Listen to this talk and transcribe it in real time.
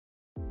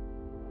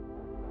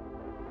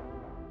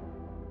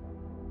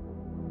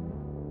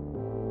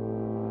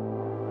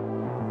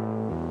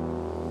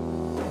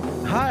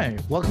Hi,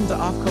 welcome to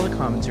Off Color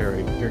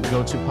Commentary, your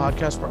go-to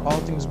podcast for all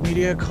things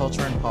media,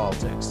 culture, and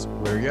politics.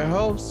 We're your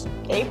hosts,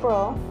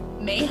 April,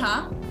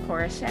 Meha,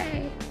 Portia,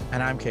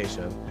 and I'm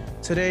Keisha.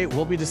 Today,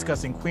 we'll be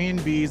discussing Queen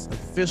Bee's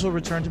official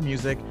return to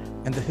music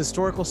and the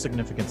historical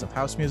significance of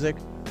house music,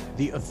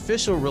 the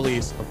official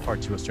release of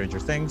Part 2 of Stranger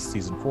Things,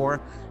 Season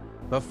 4.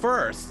 But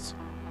first,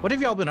 what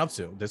have y'all been up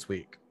to this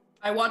week?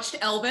 I watched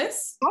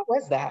Elvis. how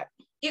was that?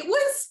 It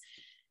was,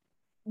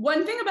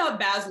 one thing about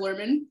Baz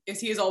Luhrmann is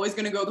he is always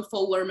going to go the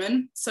full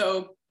Luhrmann.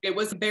 So it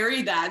was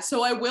very that.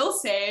 So I will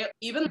say,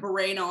 even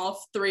brain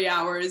off 3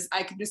 hours,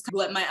 I could just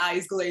let my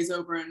eyes glaze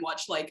over and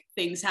watch like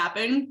things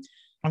happen.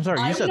 I'm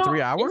sorry, you said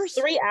 3 hours? It's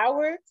 3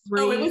 hours?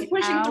 Oh, it was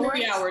pushing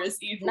 3 hours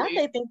easily. Not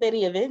they think they're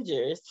the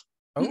Avengers.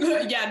 Oh.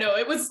 Yeah, no,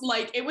 it was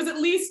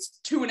at least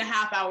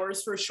 2.5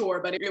 hours for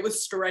sure, but it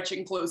was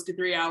stretching close to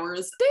 3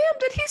 hours. Damn,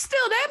 did he steal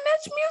that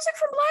much music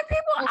from Black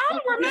people? I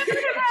don't remember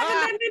him having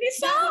that many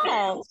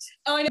songs.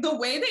 Oh, and the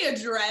way they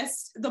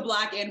addressed the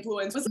Black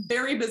influence was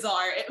very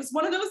bizarre. It was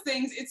one of those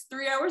things, it's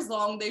 3 hours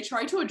long. They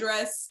tried to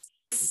address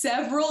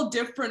several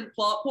different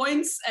plot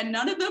points and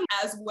none of them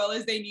as well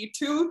as they need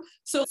to.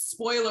 So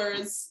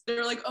spoilers,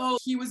 they're like, oh,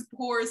 he was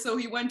poor, so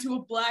he went to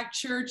a Black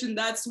church and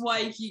that's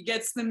why he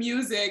gets the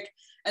music.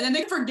 And then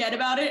they forget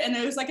about it. And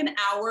there was like an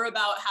hour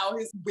about how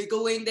his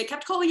wiggling, they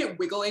kept calling it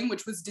wiggling,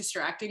 which was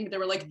distracting. They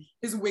were like,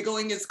 his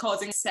wiggling is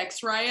causing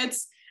sex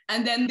riots.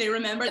 And then they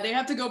remember they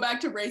have to go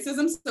back to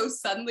racism. So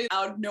suddenly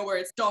out of nowhere,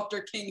 it's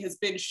Dr. King has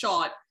been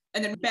shot.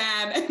 And then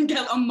bam, and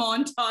get a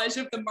montage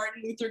of the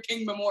Martin Luther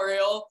King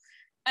Memorial.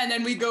 And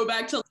then we go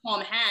back to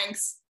Tom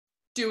Hanks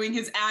doing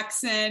his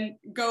accent,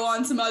 go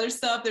on some other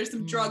stuff. There's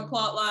some drug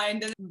plot line.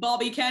 Then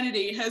Bobby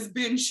Kennedy has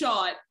been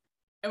shot.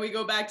 And we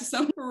go back to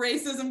some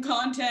racism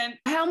content.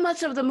 How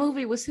much of the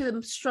movie was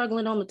him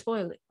struggling on the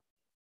toilet?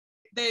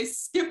 They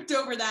skipped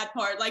over that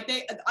part. Like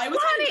I was.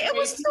 Honey, it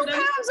was 2 pounds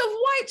of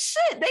white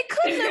shit. They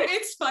couldn't have.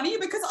 It's funny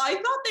because I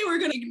thought they were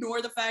going to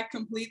ignore the fact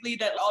completely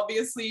that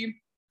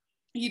obviously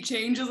he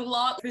changes a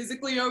lot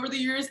physically over the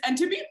years. And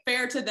to be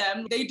fair to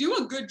them, they do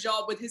a good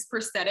job with his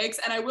prosthetics.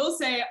 And I will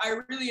say, I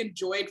really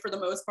enjoyed, for the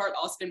most part,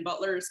 Austin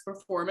Butler's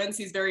performance.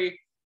 He's very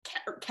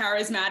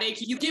charismatic.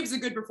 He gives a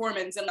good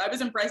performance. And I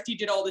was impressed he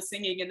did all the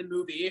singing in the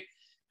movie.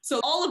 So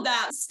all of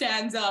that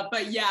stands up.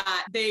 But yeah,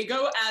 they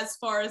go as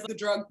far as the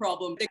drug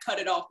problem. They cut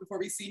it off before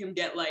we see him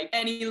get like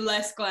any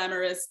less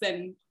glamorous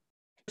than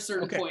a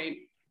certain point.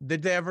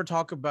 Did they ever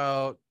talk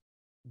about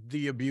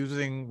the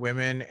abusing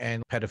women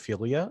and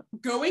pedophilia?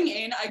 Going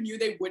in, I knew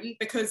they wouldn't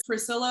because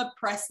Priscilla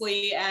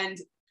Presley and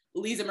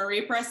Lisa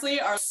Marie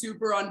Presley are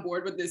super on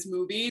board with this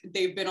movie.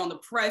 They've been on the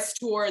press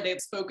tour. They've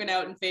spoken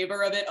out in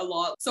favor of it a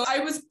lot. So I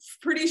was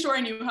pretty sure I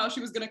knew how she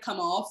was going to come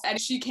off. And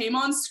she came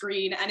on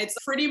screen and it's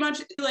pretty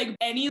much like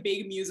any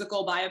big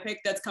musical biopic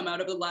that's come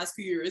out of the last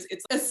few years.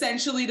 It's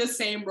essentially the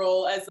same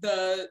role as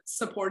the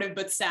supportive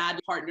but sad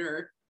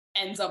partner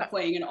ends up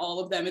playing in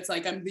all of them. It's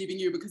like, I'm leaving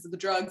you because of the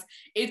drugs.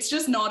 It's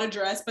just not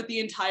addressed, but the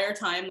entire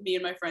time me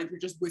and my friends were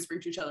just whispering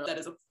to each other that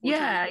is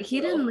a he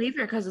didn't leave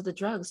her because of the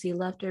drugs. He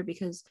left her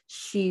because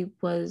he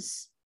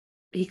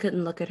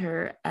couldn't look at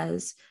her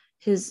as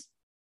his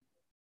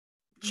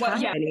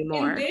child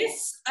anymore.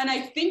 And I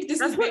think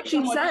that's what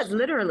she said,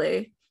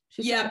 literally.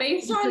 She said,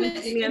 based on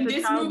in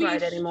this movie,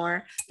 right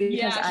anymore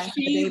because I have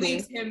she a baby.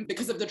 leaves him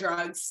because of the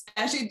drugs.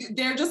 Actually,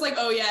 they're just like,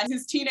 oh yeah,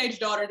 his teenage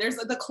daughter. There's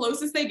the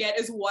closest they get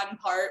is one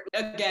part.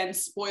 Again,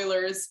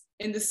 spoilers,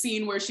 in the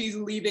scene where she's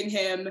leaving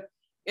him.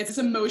 It's this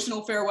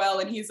emotional farewell,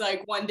 and he's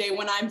like, one day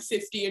when I'm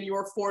 50 and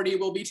you're 40,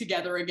 we'll be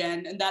together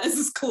again. And that is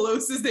as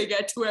close as they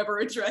get to ever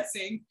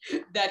addressing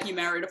that he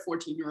married a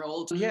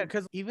 14-year-old. Yeah,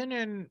 because even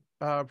in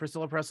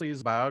Priscilla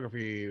Presley's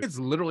biography, it's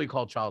literally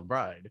called Child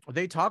Bride.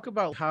 They talk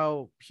about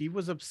how he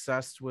was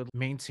obsessed with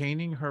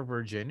maintaining her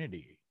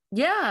virginity.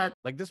 Yeah.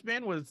 Like this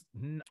man was,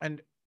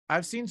 and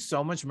I've seen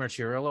so much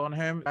material on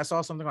him. I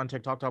saw something on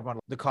TikTok talking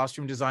about the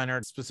costume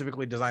designer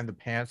specifically designed the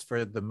pants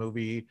for the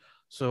movie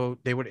so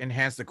they would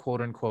enhance the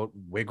quote unquote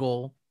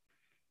wiggle.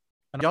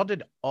 And y'all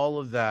did all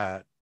of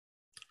that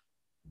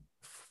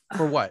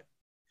for what?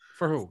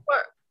 For who?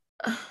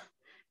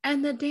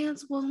 And the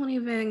dance wasn't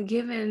even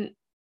given,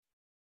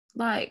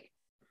 like,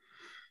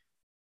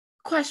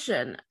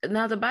 question.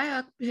 Now the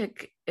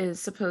biopic is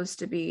supposed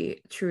to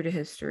be true to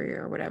history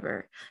or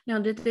whatever. Now,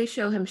 did they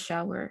show him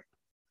shower?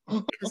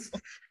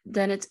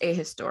 Then it's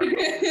ahistorical.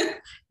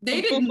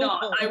 They did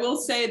not. I will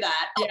say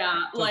that.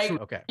 Yeah,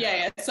 okay.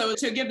 Yeah. So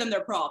to give them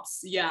their props,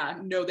 yeah,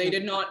 no, they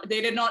did not.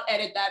 They did not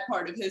edit that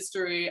part of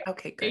history.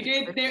 Okay, good.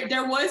 They did.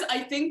 There was,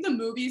 I think, the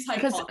movie's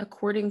because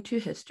according to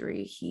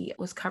history, he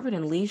was covered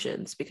in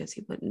lesions because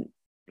he wouldn't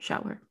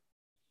shower.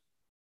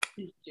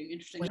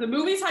 Interesting. The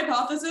movie's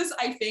hypothesis,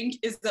 I think,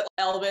 is that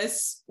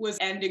Elvis was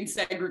ending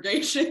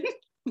segregation.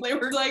 They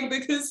were like,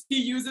 because he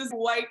uses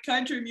white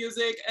country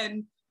music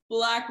and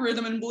Black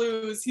rhythm and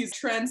blues, he's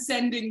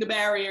transcending the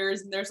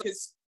barriers, and there's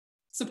his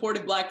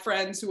supportive Black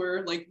friends who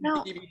are like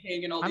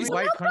DBing and all these.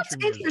 That's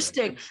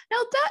interesting.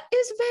 Now that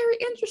is very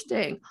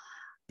interesting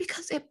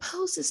because it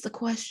poses the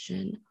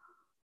question: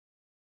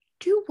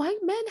 do white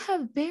men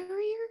have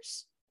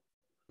barriers?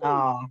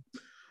 Oh,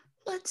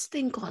 Let's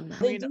think on that.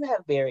 they do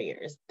have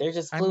barriers. They're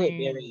just fluid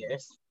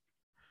barriers.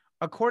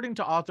 According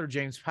to author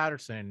James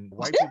Patterson,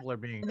 white people are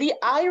being... The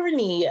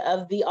irony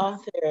of the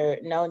author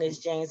known as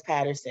James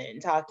Patterson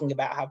talking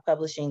about how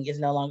publishing is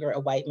no longer a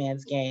white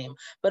man's game,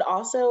 but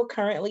also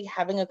currently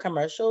having a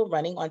commercial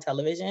running on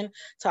television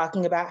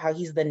talking about how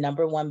he's the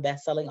 #1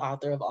 best-selling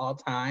author of all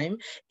time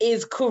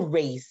is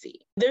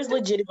crazy. There's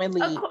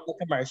legitimately a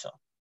commercial.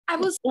 I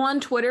was on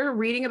Twitter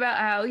reading about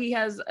how he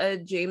has a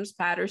James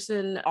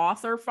Patterson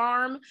author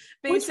farm,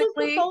 basically. Which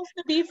was supposed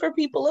to be for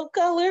people of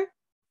color.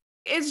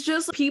 It's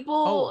just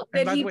people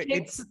that he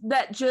picks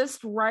that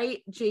just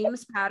write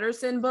James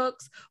Patterson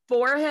books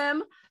for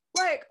him.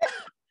 Like,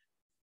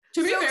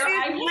 to be fair,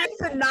 I need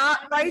to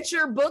not write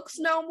your books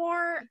no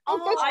more.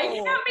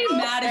 I can't be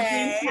mad at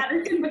James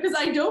Patterson because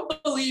I don't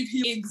believe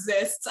he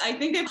exists. I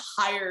think they've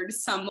hired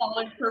some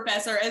college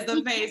professor as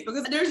the face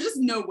because there's just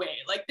no way.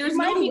 Like, there's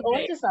no way. Might be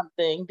onto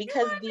something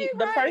because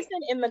the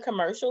person in the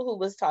commercial who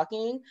was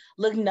talking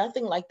looked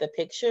nothing like the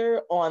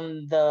picture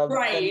on the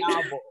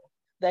novel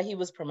that he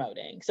was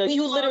promoting. So he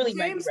literally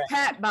James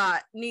Patbot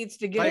needs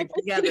to get it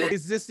together.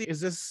 Is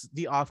this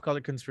the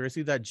off-color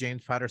conspiracy that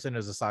James Patterson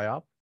is a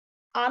psyop?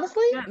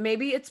 Honestly,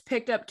 maybe it's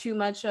picked up too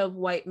much of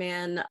white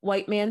man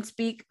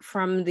speak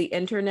from the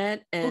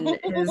internet, and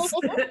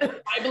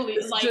I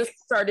believe just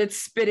started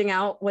spitting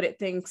out what it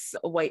thinks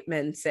white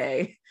men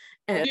say.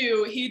 And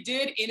he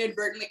did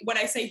inadvertently, when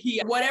I say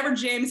he, whatever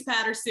James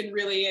Patterson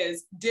really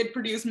is, did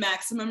produce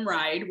Maximum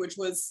Ride, which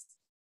was,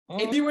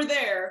 if you were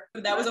there,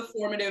 that was a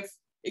formative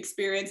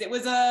experience. It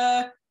was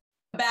a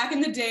back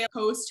in the day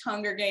post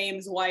Hunger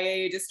Games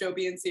YA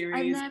dystopian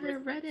series. I never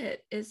read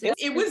it.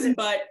 It was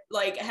but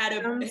like had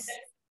a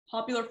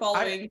popular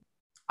following.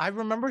 I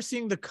remember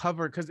seeing the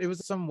cover because it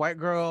was some white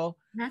girl.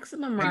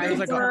 Maximum Ride.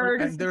 There's a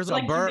bird. There was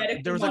like a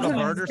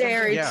bird or something.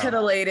 Very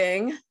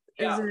titillating.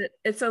 Yeah.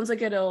 It sounds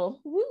like it'll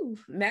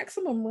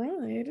Maximum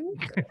Ride.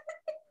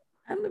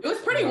 It was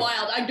pretty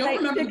wild. I don't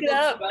remember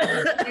the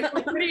books, but it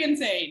was pretty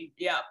insane.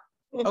 Yeah.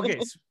 Okay.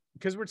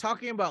 Because we're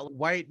talking about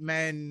white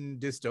men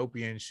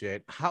dystopian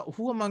shit.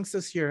 Who amongst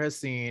us here has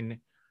seen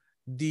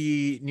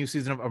the new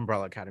season of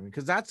Umbrella Academy?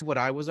 Because that's what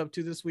I was up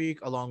to this week,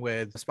 along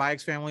with Spy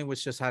X Family,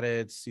 which just had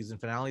its season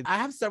finale. I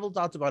have several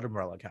thoughts about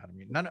Umbrella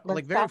Academy.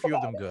 Very few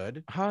of them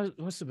good.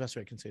 What's the best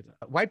way I can say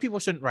that? White people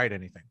shouldn't write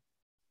anything.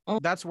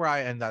 That's where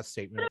I end that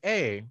statement.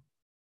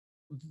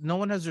 No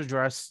one has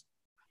addressed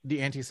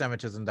the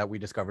anti-Semitism that we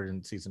discovered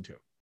in season 2.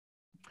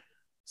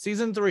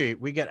 Season 3,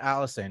 we get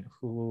Allison,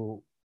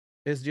 who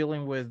is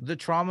dealing with the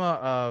trauma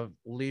of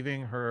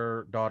leaving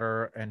her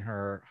daughter and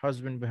her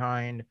husband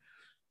behind.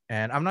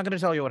 And I'm not going to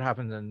tell you what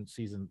happens in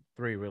season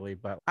 3, really,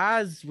 but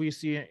as we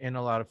see in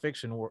a lot of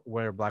fiction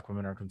where Black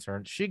women are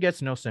concerned, she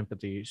gets no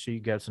sympathy. She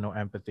gets no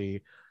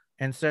empathy.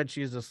 Instead,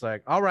 she's just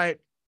like, all right,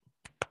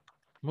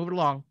 move it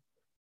along.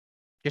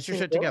 Get your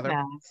shit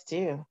together.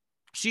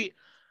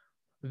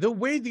 The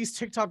way these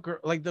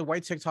the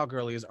white TikTok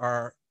girlies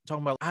are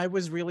talking about, I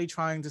was really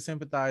trying to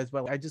sympathize,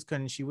 but I just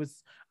couldn't. I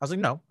was like,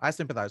 no, I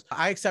sympathize.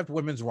 I accept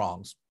women's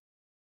wrongs.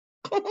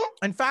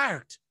 In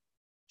fact,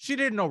 she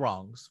did no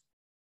wrongs.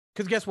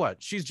 Because guess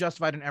what? She's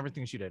justified in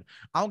everything she did.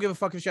 I don't give a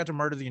fuck if she had to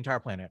murder the entire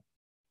planet.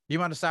 The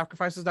amount of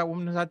sacrifices that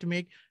woman has had to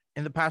make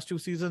in the past 2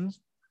 seasons,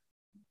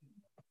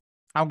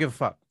 I don't give a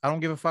fuck. I don't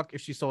give a fuck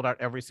if she sold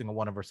out every single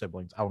one of her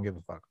siblings. I don't give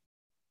a fuck.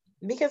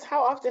 Because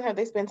how often have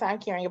they spent time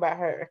caring about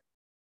her?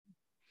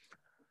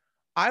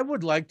 I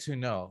would like to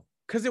know.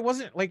 Because it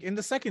wasn't like in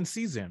the second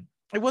season,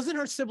 it wasn't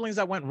her siblings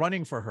that went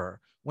running for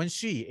her when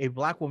she, a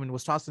Black woman,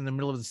 was tossed in the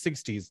middle of the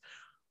 60s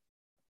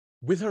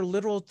with her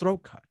literal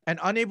throat cut and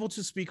unable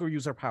to speak or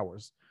use her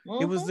powers.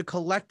 It was the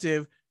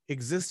collective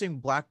existing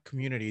Black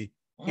community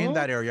in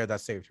that area that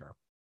saved her.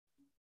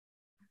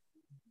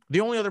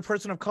 The only other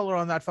person of color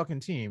on that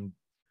fucking team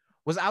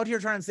was out here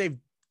trying to save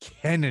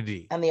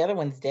Kennedy. And the other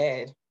one's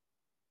dead.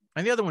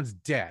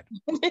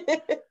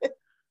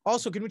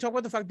 Also, can we talk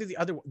about the fact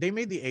that they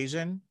made the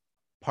Asian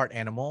part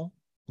animal?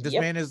 This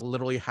man is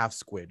literally half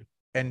squid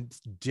and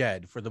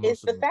dead for the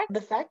most of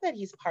the fact that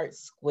he's part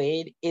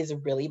squid is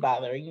really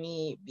bothering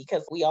me,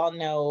 because we all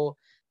know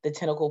the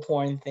tentacle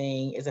porn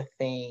thing is a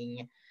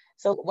thing.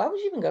 So why would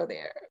you even go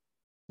there?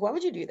 Why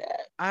would you do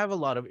that? I have a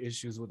lot of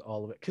issues with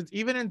all of it, because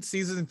even in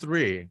season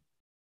 3,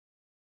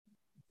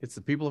 it's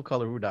the people of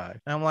color who die.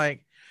 And I'm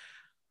like,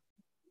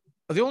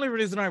 the only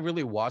reason I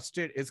really watched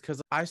it is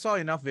because I saw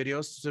enough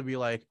videos to be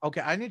like,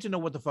 okay, I need to know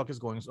what the fuck is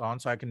going on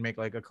so I can make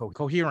like a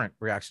coherent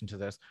reaction to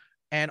this.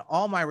 And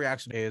all my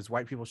reaction is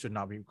white people should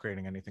not be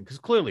creating anything, because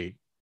clearly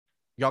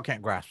y'all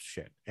can't grasp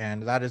shit.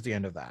 And that is the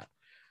end of that.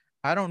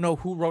 I don't know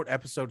who wrote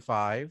episode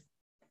 5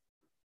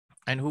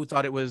 and who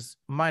thought it was,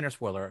 minor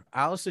spoiler,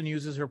 Allison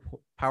uses her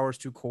powers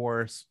to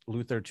coerce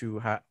Luther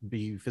to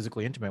be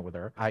physically intimate with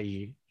her,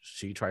 i.e.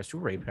 she tries to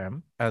rape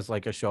him as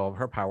like a show of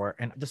her power.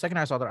 And the second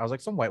I saw that, I was like,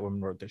 some white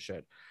women wrote this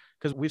shit.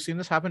 Because we've seen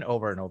this happen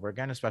over and over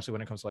again, especially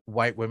when it comes to like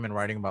white women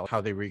writing about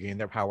how they regain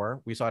their power.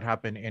 We saw it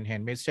happen in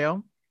Handmaid's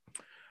Tale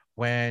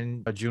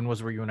when June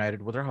was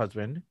reunited with her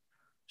husband.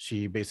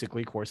 She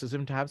basically coerces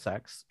him to have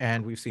sex,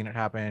 and we've seen it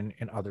happen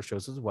in other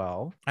shows as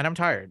well. And I'm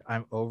tired.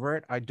 I'm over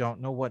it. I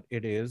don't know what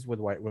it is with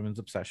white women's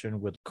obsession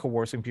with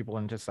coercing people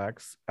into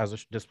sex as a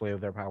display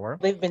of their power.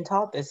 They've been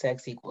taught that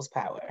sex equals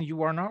power.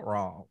 You are not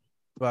wrong,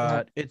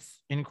 but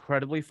it's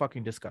incredibly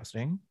fucking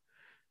disgusting.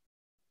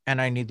 And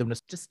I need them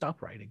to just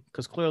stop writing,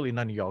 because clearly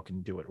none of y'all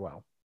can do it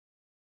well.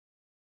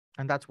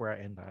 And that's where I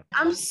end that.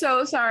 I'm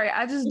so sorry.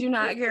 I just do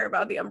not care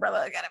about the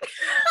Umbrella Academy.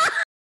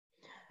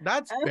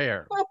 That's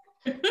fair.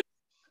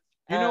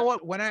 You know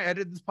what? When I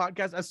edit this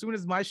podcast, as soon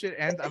as my shit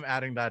ends, I'm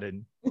adding that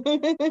in.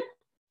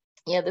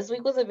 Yeah, this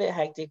week was a bit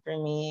hectic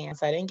for me.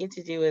 So I didn't get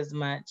to do as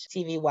much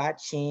TV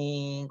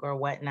watching or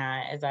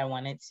whatnot as I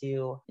wanted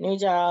to. New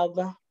job,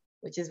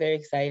 which is very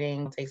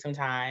exciting. Take some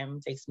time,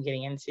 take some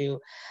getting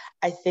into.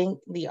 I think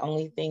the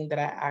only thing that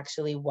I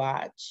actually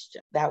watched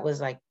that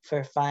was like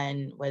for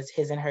fun was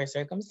His and Her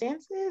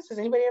Circumstances. Has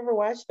anybody ever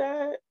watched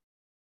that?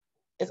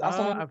 It's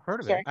also I've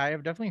heard of it. I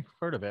have definitely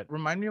heard of it.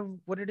 Remind me of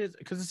what it is,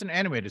 because it's an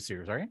animated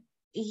series, right?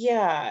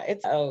 Yeah,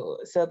 so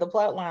the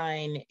plot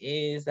line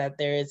is that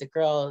there is a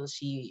girl,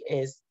 she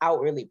is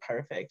outwardly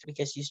perfect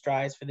because she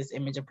strives for this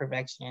image of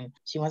perfection.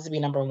 She wants to be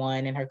number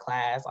one in her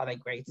class, all that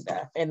great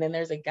stuff. And then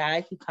there's a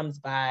guy who comes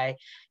by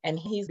and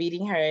he's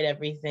beating her at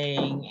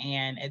everything,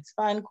 and it's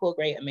fun, cool,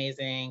 great,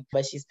 amazing,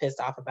 but she's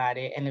pissed off about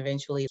it. And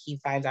eventually he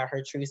finds out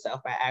her true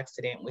self by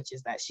accident, which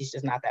is that she's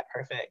just not that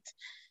perfect.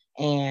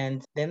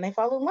 And then they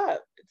fall in love.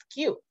 It's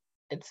cute.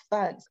 It's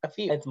fun.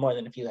 It's more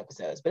than a few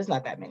episodes, but it's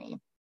not that many.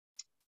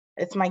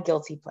 It's my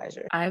guilty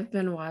pleasure. I've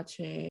been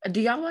watching. Do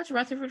y'all watch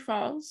Rutherford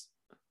Falls?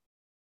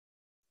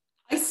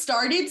 I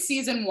started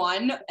season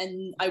 1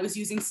 and I was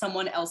using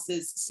someone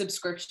else's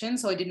subscription,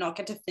 so I did not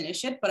get to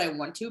finish it, but I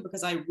want to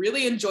because I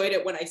really enjoyed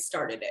it when I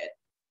started it.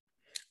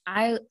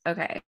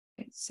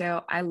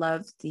 So I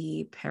love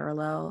the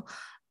parallel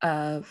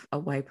of a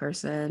white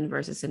person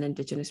versus an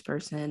indigenous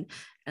person,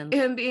 and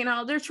him being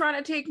all, they're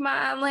trying to take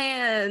my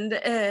land,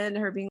 and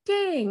her being,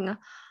 dang,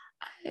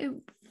 I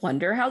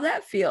wonder how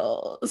that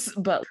feels.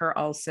 But her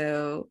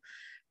also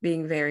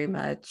being very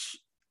much,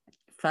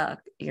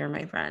 fuck, you're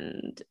my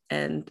friend,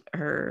 and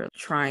her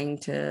trying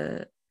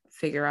to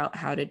figure out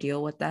how to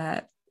deal with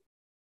that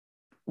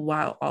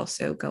while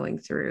also going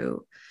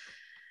through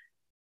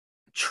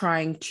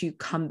trying to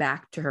come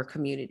back to her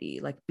community,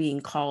 like being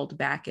called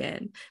back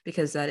in,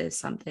 because that is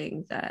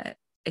something that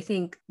I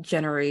think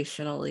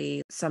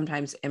generationally,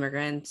 sometimes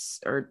immigrants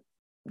or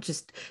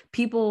just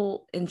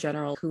people in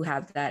general who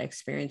have that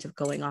experience of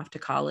going off to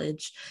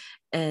college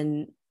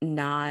and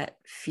not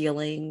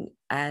feeling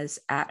as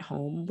at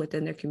home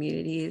within their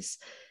communities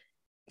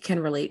can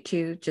relate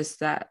to.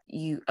 Just that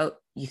you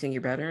think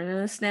you're better than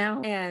us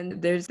now.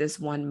 And there's this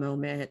one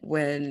moment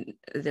when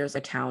there's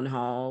a town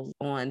hall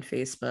on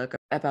Facebook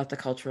about the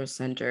cultural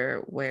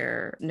center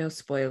where, no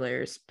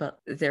spoilers, but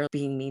they're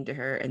being mean to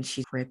her and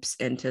she rips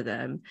into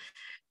them.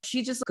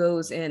 She just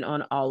goes in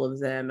on all of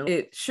them.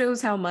 It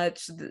shows how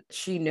much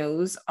she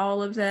knows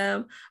all of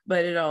them,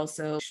 but it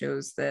also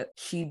shows that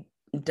she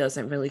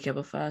doesn't really give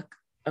a fuck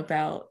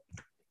about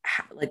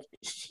how, like,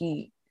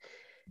 she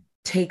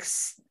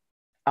takes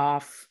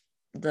off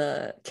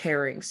the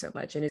caring so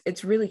much, and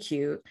it's really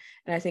cute,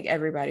 and I think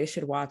everybody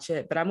should watch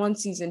it. But I'm on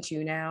season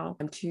 2 now.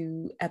 I'm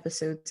 2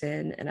 episodes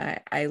in, and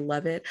I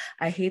love it.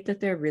 I hate that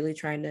they're really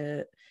trying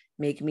to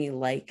make me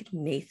like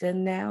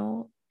Nathan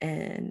now,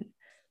 and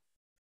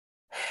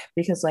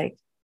because, like,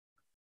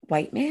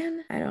 white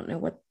man, I don't know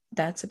what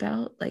that's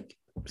about. Like,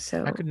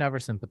 so I could never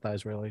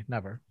sympathize, really,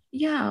 never.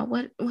 Yeah,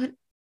 what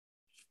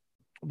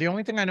the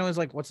only thing I know is,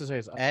 like, what's his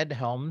face, Ed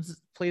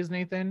Helms plays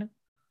Nathan,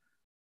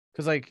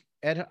 because, like,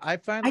 Ed, I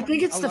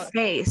think it's the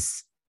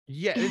face.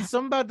 Yeah, it's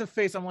something about the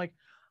face. I'm like,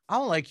 I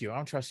don't like you, I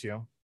don't trust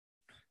you.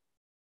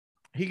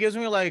 He gives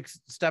me like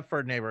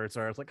Stepford neighbor,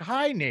 so it's like,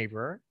 hi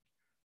neighbor,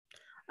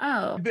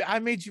 oh, I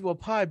made you a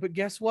pie, but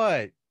guess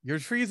what, your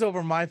tree's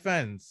over my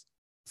fence,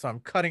 so I'm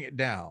cutting it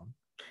down.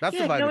 That's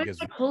the vibe it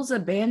gives me. Pulls a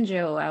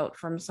banjo out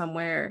from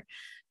somewhere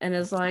and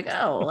is like,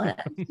 oh,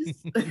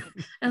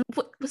 and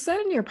was that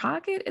in your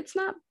pocket? It's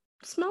not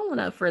small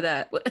enough for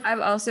that.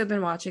 I've also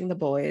been watching The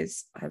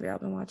Boys. Have y'all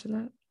been watching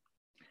that?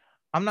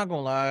 I'm not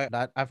gonna lie,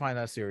 that I find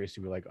that series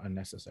to be like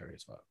unnecessary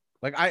as fuck.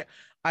 Like,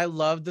 I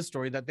love the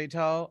story that they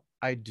tell,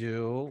 I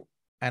do,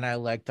 and I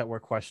like that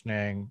we're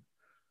questioning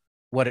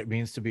what it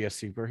means to be a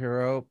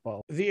superhero,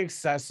 but the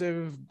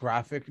excessive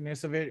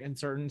graphicness of it in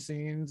certain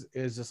scenes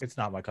is just, it's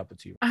not my cup of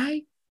tea.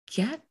 I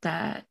get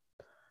that,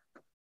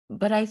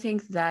 but I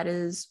think that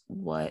is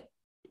what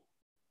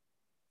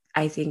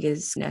I think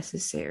is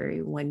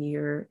necessary when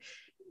you're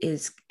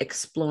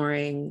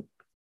exploring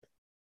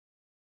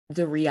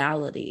the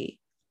reality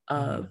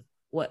of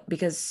what,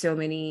 because so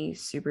many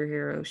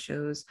superhero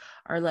shows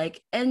are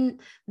like, and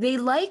they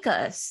like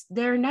us,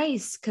 they're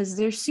nice because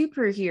they're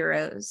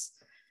superheroes,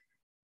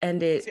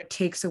 and it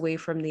takes away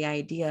from the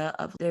idea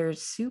of they're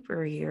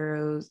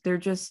superheroes, they're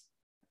just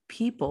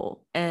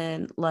people,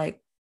 and like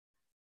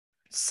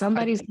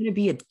somebody's gonna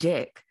be a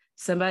dick,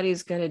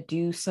 Somebody's going to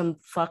do some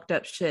fucked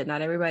up shit.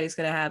 Not everybody's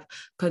going to have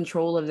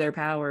control of their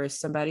powers.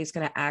 Somebody's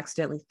going to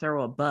accidentally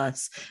throw a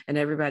bus and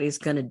everybody's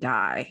going to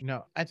die.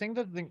 No, I think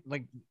the thing,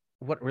 like,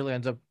 what really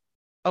ends up.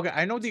 Okay,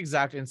 I know the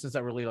exact instance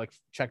that really like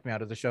checked me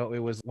out of the show. It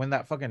was when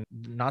that fucking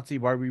Nazi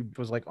Barbie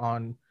was like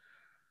on.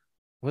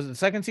 Was it the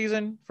second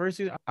season? First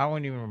season? I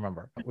don't even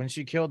remember. When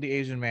she killed the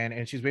Asian man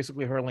and she's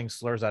basically hurling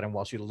slurs at him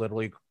while she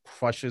literally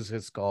crushes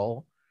his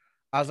skull.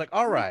 I was like,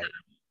 all right.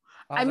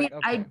 I mean, like,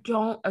 okay. I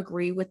don't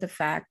agree with the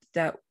fact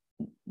that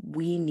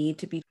we need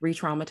to be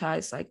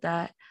re-traumatized like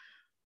that.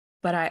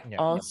 But I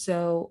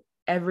also,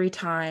 every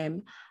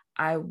time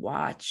I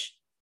watch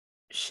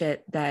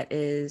shit that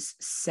is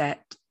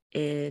set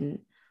in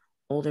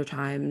older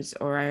times,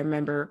 or I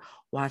remember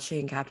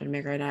watching Captain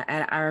America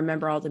and I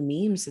remember all the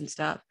memes and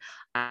stuff,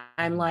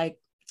 I'm like,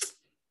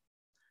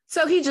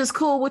 so he just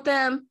cool with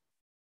them?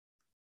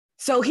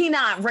 So he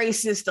not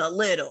racist a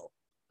little?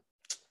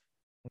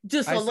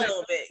 Just a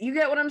little bit. You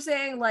get what I'm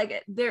saying?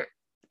 Like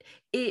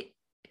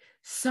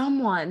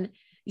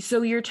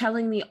so you're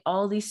telling me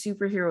all these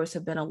superheroes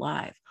have been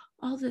alive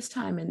all this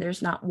time and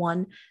there's not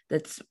one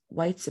that's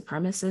white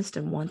supremacist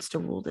and wants to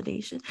rule the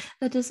nation?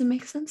 That doesn't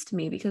make sense to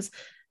me, because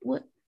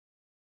what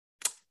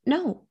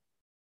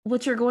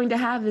you're going to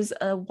have is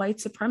a white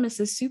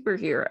supremacist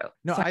superhero.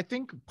 No, I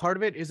think part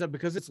of it is that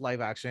because it's live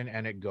action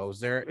and it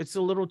goes there, it's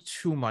a little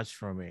too much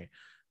for me.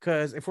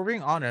 Because if we're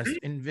being honest,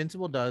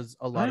 Invincible does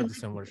a lot of the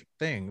similar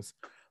things.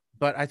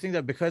 But I think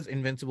that because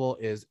Invincible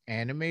is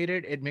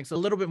animated, it makes it a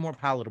little bit more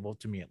palatable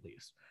to me, at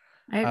least.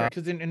 I agree.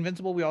 Because in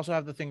Invincible, we also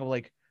have the thing of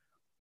like,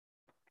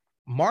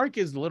 Mark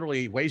is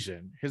literally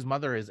Asian. His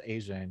mother is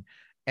Asian.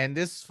 And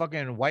this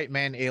fucking white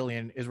man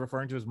alien is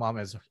referring to his mom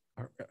as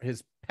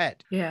his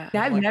pet. Yeah.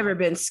 I've never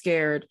been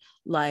scared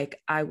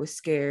like I was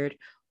scared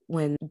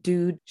when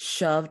dude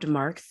shoved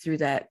Mark through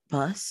that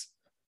bus.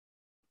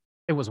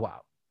 It was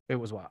wild.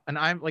 And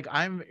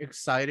I'm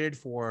excited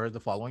for the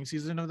following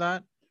season of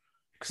that,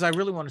 because I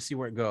really want to see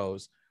where it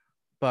goes.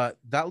 But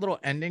that little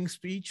ending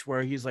speech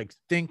where he's like,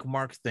 think,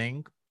 Mark,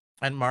 think.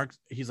 And Mark,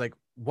 he's like,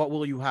 what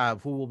will you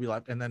have? Who will be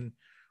left? And then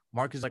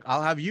Mark is like,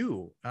 I'll have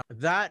you.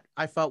 That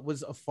I felt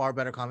was a far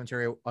better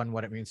commentary on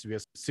what it means to be a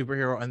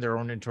superhero and their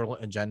own internal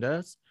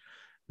agendas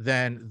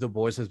than The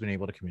Boys has been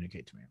able to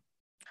communicate to me.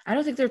 I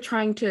don't think they're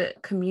trying to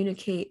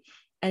communicate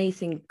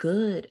anything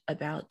good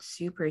about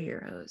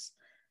superheroes.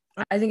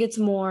 I think it's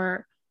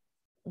more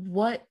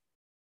I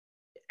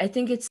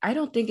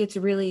don't think it's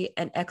really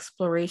an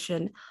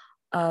exploration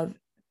of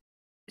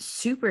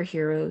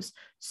superheroes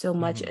so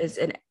much as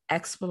an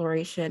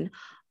exploration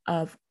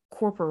of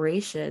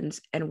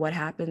corporations and what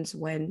happens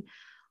when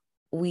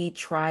we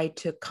try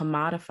to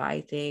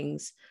commodify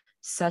things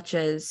such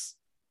as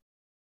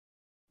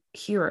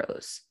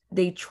heroes.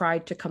 They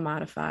tried to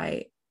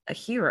commodify a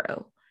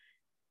hero.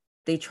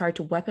 They tried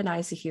to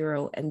weaponize a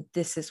hero, and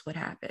this is what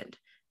happened.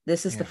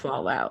 This is the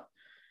fallout.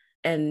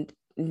 And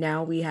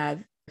now we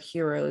have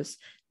heroes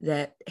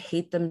that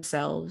hate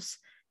themselves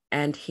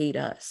and hate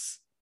us.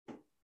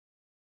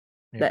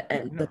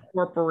 The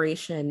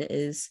corporation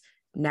is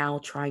now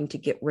trying to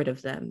get rid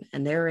of them,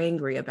 and they're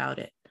angry about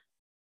it.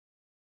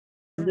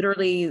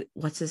 Literally,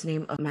 what's his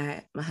name of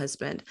my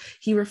husband?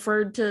 He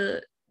referred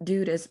to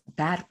dude as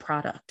bad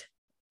product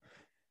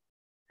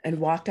and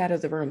walked out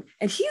of the room.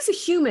 And he's a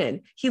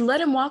human. He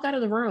let him walk out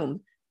of the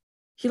room.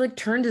 He like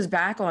turned his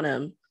back on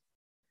him.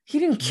 He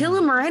didn't kill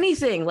him or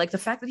anything. Like the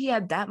fact that he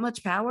had that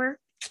much power.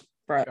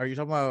 Bro. Are you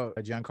talking about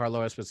Giancarlo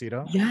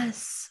Esposito?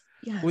 Yes.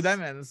 Yes. Oh, that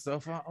man is so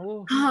fun.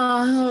 Oh,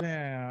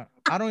 yeah.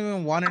 I don't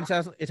even want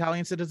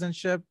Italian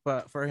citizenship,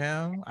 but for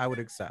him, I would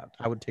accept.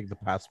 I would take the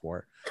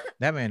passport.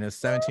 That man is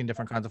 17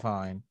 different kinds of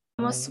fine.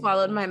 I almost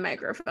swallowed my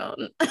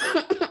microphone.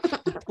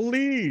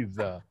 Please.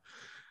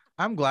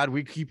 I'm glad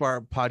we keep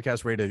our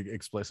podcast rated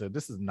explicit.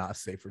 This is not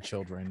safe for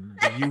children.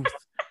 The youth.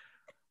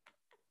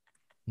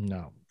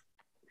 No.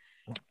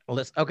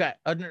 Okay.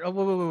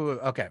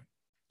 Okay.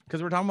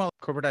 Because we're talking about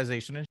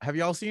corporatization. Have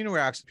y'all seen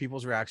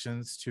people's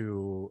reactions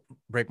to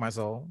Break My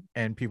Soul?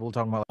 And people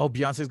talking about, oh,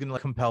 Beyonce's going to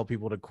compel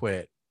people to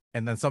quit.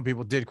 And then some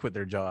people did quit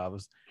their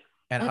jobs.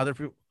 And other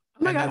people.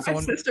 Oh my God, my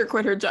sister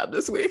quit her job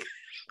this week.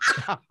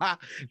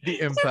 The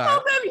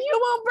impact. You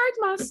won't break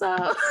my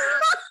soul.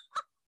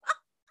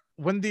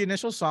 When the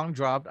initial song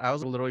dropped, I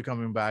was literally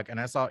coming back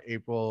and I saw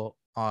April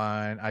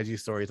on IG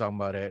story talking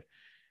about it.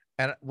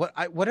 And what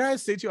did I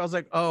say to you? I was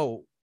like,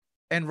 oh,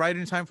 and right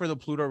in time for the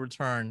Pluto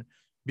return,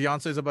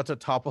 Beyonce is about to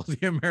topple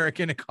the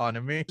American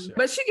economy.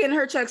 But she getting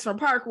her checks from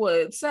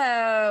Parkwood. So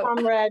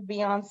Comrade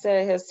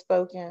Beyonce has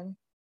spoken.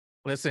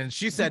 Listen,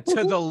 she said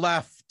to the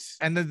left,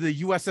 and then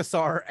the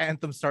USSR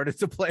anthem started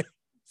to play.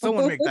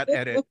 Someone make that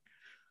edit.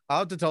 I'll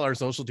have to tell our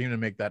social team to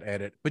make that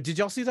edit. But did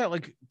y'all see that?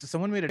 Like,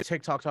 someone made a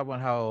TikTok talk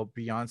about how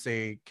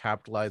Beyonce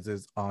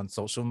capitalizes on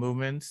social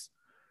movements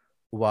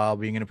while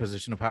being in a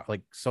position of power,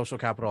 like social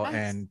capital. Yes,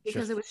 and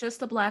because it was just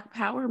the Black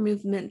Power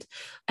movement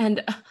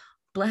and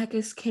Black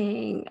is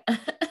King.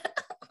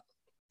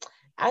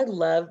 I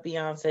love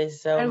Beyonce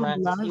so much.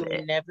 You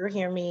will never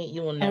hear me.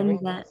 You will never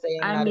hear me say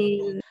I'm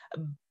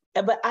not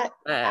But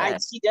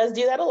she does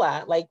do that a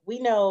lot. Like, we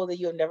know that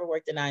you have never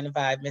worked a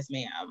 9-to-5, Miss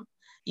Ma'am.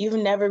 You've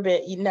never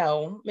been,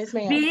 Miss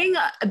Ma'am.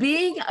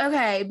 Being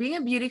a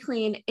beauty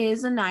queen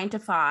is a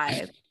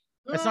 9-to-5.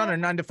 It's not a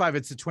 9-to-5,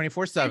 it's a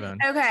 24/7.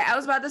 Okay, I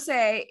was about to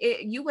say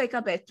you wake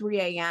up at 3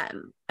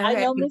 a.m. Okay,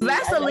 I know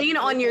Vaseline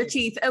on your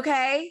teeth,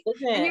 okay?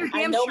 Listen, and your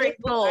I know hamstring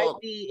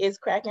pulled. is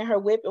cracking her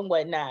whip and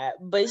whatnot,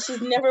 but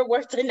she's never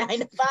worked a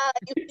 9-to-5.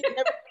 She's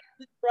never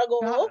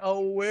struggle. Not a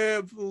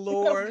whip,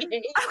 Lord.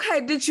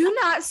 Okay, did you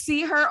not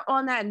see her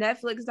on that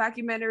Netflix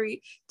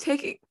documentary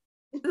taking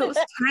those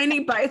tiny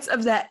bites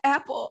of that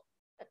apple?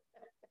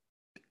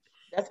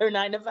 That's her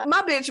 9-to-5.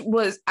 My bitch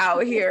was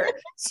out here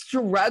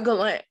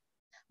struggling.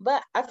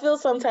 But I feel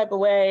some type of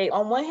way.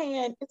 On one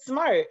hand, it's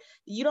smart.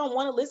 You don't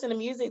want to listen to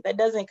music that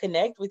doesn't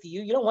connect with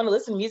you. You don't want to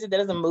listen to music that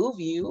doesn't move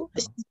you.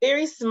 She's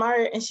very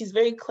smart and she's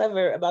very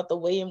clever about the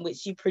way in which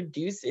she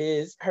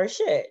produces her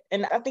shit.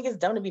 And I think it's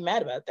dumb to be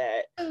mad about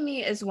that.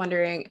 Me is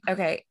wondering,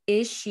 okay,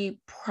 is she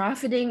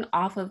profiting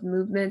off of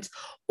movements,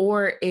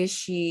 or is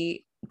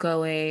she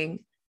going,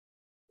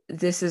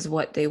 this is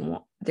what they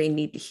want, they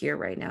need to hear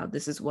right now.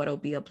 This is what'll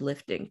be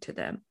uplifting to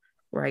them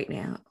right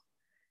now.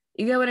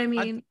 You get what I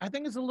mean? I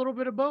think it's a little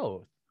bit of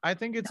both. I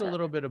think it's a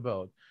little bit of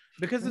both,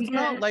 because it's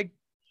not like,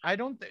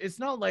 it's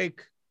not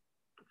like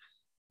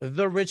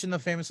the rich and the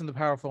famous and the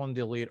powerful and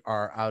the elite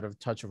are out of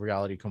touch of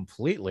reality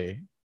completely.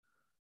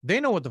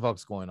 They know what the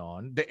fuck's going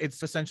on.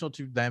 It's essential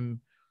to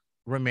them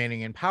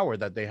remaining in power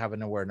that they have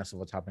an awareness of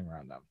what's happening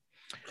around them.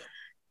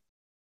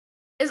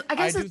 I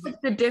guess it's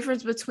like the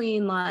difference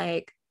between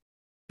like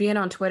being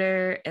on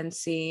Twitter and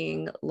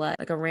seeing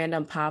like a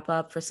random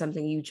pop-up for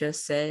something you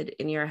just said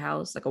in your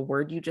house, like a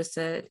word you just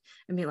said,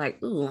 and be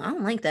like, ooh, I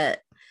don't like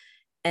that.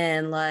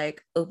 And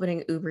like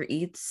opening Uber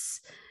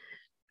Eats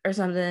or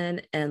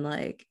something, and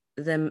like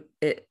them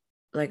it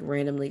like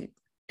randomly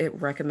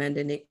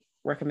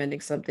recommending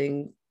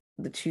something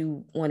that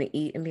you want to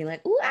eat and being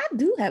like, ooh, I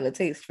do have a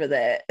taste for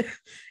that.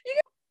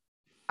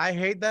 I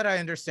hate that I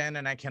understand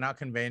and I cannot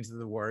convey into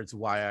the words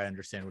why I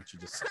understand what you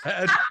just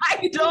said.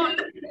 I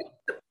don't.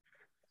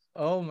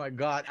 Oh my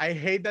God. I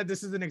hate that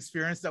this is an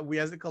experience that we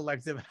as a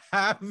collective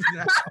have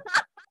now.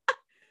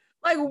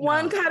 Like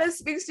one kind of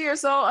speaks to your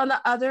soul and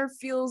the other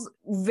feels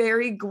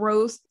very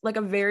gross, like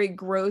a very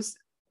gross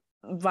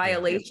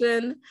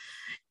violation. Yeah.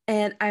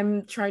 And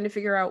I'm trying to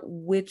figure out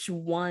which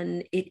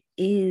one it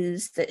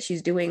is that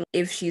she's doing.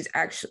 If she's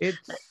actually,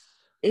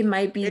 it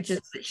might be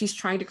just that she's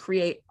trying to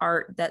create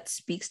art that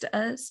speaks to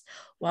us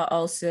while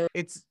also.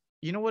 It's,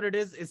 you know what it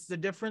is? It's the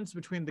difference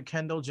between the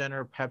Kendall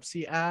Jenner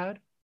Pepsi ad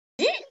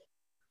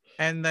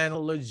and then a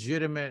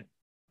legitimate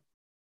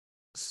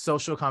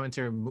social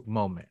commentary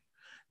moment.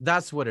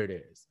 That's what it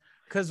is.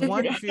 Because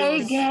one feels,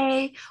 hey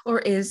gay, or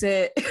is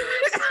it?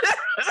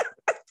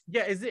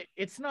 Yeah, is it?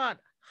 It's not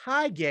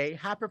hi gay,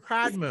 happy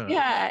Pride Month.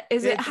 Yeah,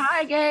 is it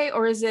hi gay,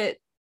 or is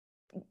it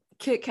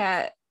Kit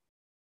Kat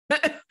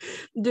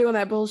doing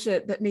that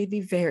bullshit that made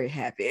me very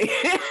happy?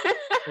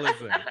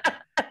 Listen.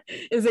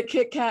 Is it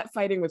Kit Kat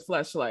fighting with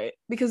Fleshlight?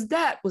 Because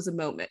that was a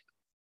moment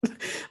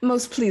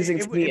most pleasing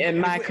to me in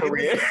my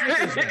career.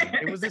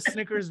 It was a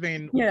Snickers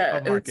vein of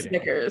It's marketing.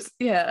 Snickers.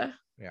 Yeah.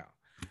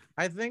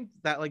 I think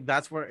that like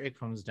that's where it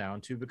comes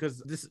down to,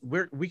 because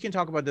we can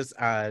talk about this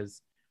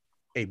as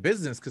a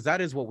business, because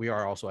that is what we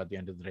are also at the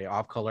end of the day.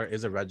 Off Color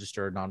is a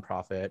registered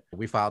nonprofit.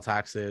 We file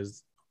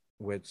taxes,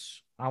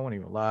 which I won't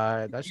even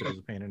lie, that shit is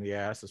a pain in the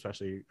ass,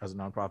 especially as a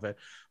nonprofit.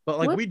 But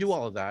like we do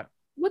all of that.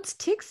 What's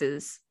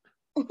Texas?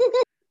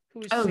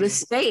 The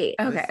state.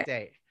 Okay. The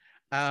state.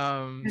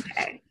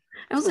 Okay.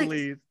 I was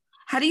like,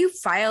 how do you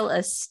file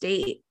a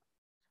state?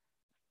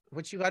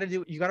 What you got to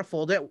do, you got to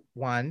fold it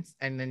once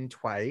and then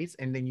twice,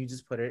 and then you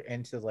just put it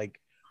into like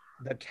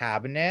the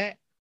cabinet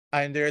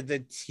under the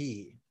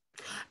tea.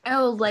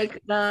 Oh,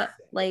 like the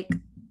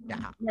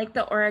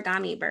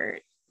origami bird.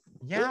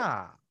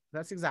 Yeah,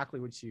 that's exactly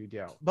what you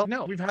do. But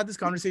no, we've had this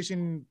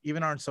conversation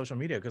even on social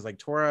media, because like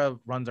Tora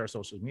runs our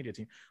social media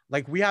team.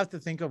 Like we have to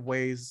think of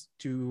ways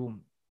to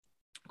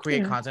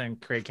create content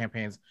and create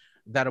campaigns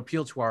that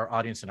appeal to our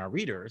audience and our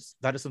readers.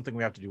 That is something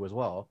we have to do as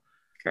well.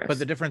 But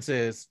the difference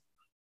is,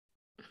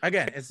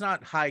 again, it's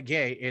not high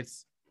gay,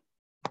 it's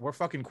we're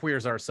fucking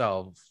queers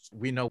ourselves.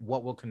 We know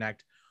what will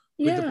connect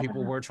with the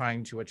people we're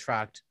trying to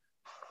attract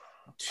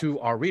to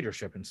our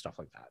readership and stuff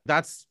like that.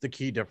 That's the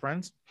key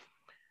difference.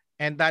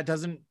 And that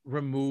doesn't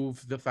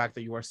remove the fact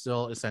that you are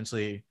still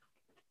essentially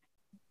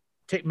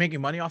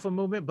making money off a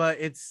movement, but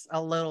it's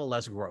a little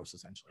less gross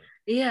essentially.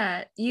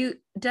 Yeah, you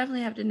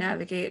definitely have to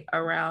navigate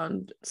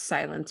around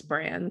Silence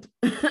brand.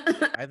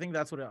 I think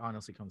that's what it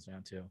honestly comes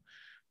down to.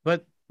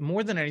 But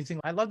more than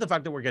anything, I love the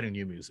fact that we're getting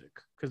new music,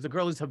 because the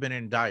girlies have been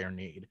in dire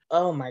need.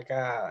 Oh my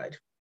God.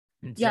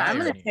 Yeah, I'm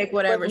gonna take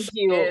whatever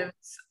she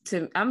gives.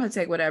 I'm gonna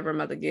take whatever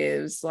Mother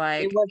gives.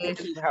 Like, it wasn't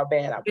cute how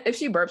bad if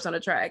she burps on a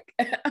track,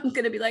 I'm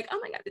gonna be like, oh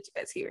my God, did you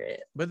guys hear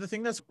it? But the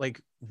thing that's like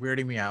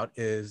weirding me out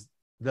is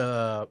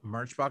the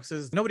merch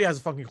boxes. Nobody has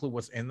a fucking clue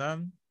what's in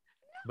them,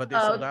 but they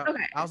sold out.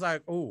 Okay. I was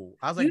like,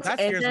 that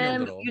scares me a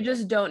little. You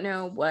just don't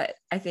know what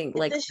I think.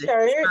 Like the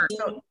shirt.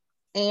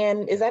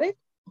 And is that it?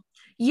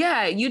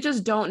 Yeah, you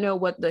just don't know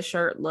what the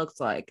shirt looks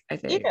like, I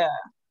think. Yeah.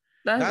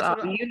 That's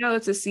all. You know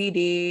it's a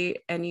CD,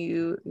 and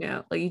you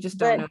know, like, you just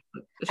don't know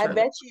what the I shirt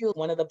bet looks you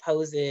one of the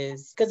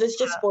poses, because it's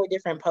just 4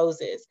 different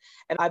poses,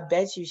 and I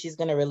bet you she's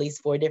gonna release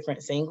 4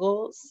 different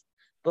singles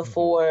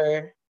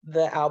before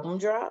the album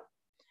drop,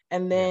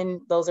 and then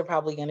those are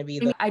probably gonna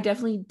be I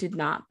definitely did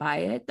not buy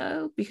it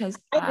though, because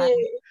I I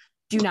did.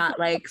 do not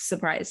like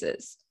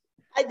surprises.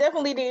 I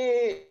definitely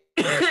did.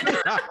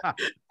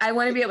 I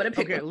want to be able to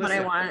pick what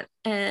I want,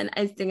 and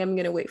I think I'm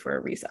gonna wait for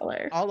a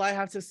reseller. All I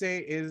have to say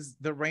is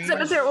the range.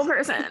 I'm a terrible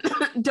person.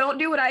 Don't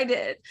do what I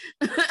did.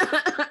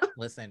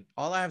 Listen,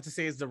 all I have to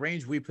say is the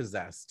range we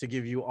possess to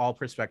give you all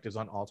perspectives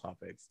on all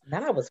topics.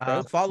 That was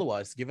crazy. Follow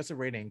us, give us a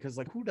rating, because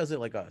like, who does it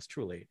like us,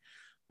 truly?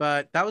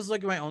 But that was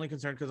like my only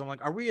concern, because I'm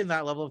like, are we in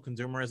that level of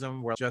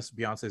consumerism where just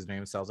Beyonce's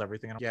name sells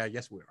everything? Yeah,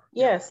 yes, we are.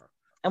 Yes, we are.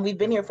 And we've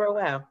been here for a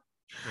while.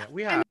 Yeah,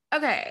 we have.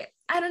 Okay,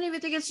 I don't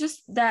even think it's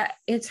just that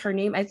it's her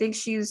name. I think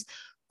she's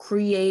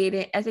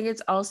creating. I think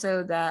it's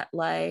also that,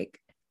 like,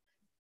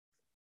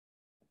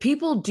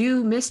 people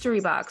do mystery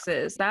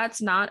boxes. That's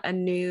not a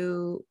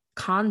new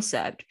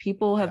concept.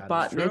 People have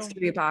bought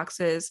mystery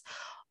boxes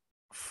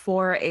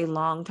for a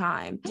long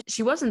time.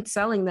 She wasn't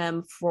selling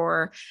them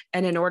for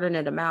an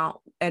inordinate amount.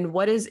 And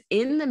what is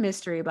in the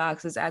mystery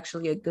box is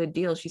actually a good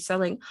deal. She's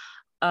selling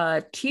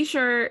a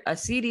t-shirt, a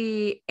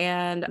CD,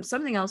 and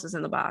something else is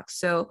in the box.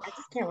 So I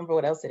just can't remember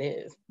what else it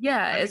is.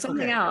 Yeah, it's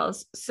something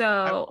else.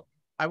 So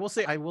I will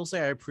say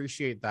I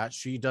appreciate that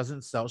she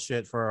doesn't sell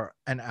shit for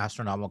an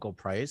astronomical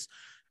price.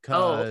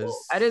 Oh,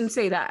 I didn't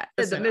say that.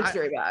 Listen, the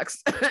mystery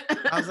box.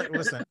 I was like,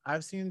 listen,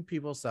 I've seen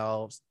people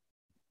sell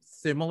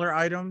similar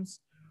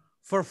items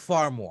for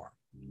far more.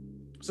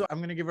 So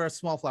I'm gonna give her a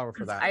small flower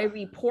for that. I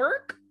be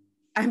pork.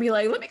 I'd be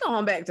like, let me go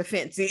on back to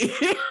Fancy.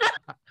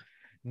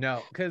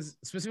 No, because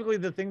specifically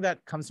the thing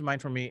that comes to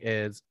mind for me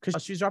is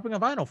because she's dropping a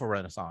vinyl for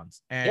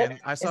Renaissance, and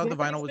I saw the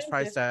vinyl was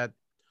priced at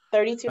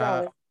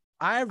 $32.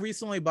 I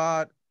recently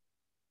bought,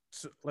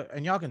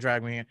 and y'all can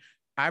drag me.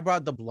 I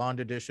bought the blonde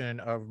edition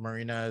of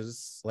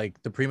Marina's,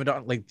 like the prima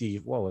donna, like the,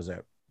 what was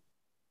it?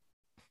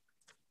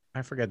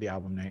 I forget the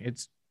album name.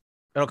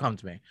 It'll come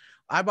to me.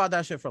 I bought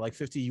that shit for like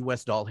 50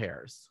 US doll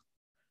hairs,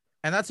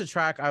 and that's a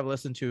track I've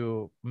listened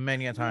to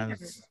many a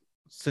times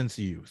since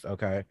youth.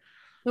 Okay.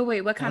 Oh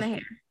wait, what kind of hair?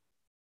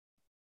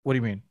 What do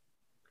you mean?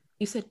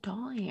 You said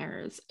doll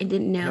hairs. I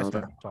didn't know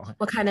yes,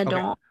 what kind of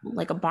doll,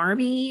 like a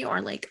Barbie or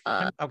like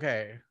a.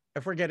 Okay,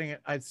 if we're getting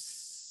it,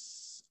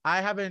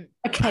 I haven't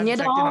a Kenya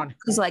doll,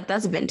 because like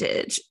that's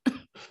vintage.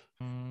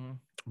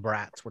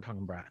 Brats. We're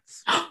talking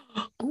Brats.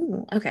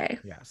 Oh, okay.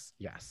 Yes,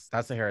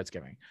 that's the hair it's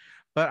giving.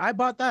 But I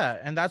bought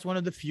that, and that's one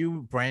of the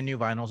few brand new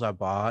vinyls I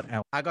bought.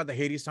 And I got the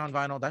Hadestown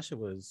vinyl. That shit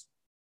was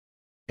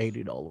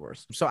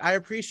 $80. So I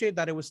appreciate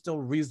that it was still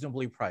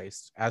reasonably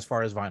priced as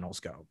far as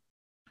vinyls go.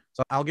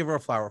 So I'll give her a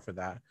flower for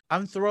that.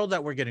 I'm thrilled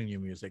that we're getting new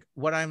music.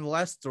 What I'm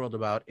less thrilled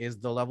about is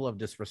the level of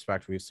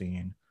disrespect we've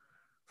seen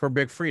for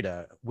Big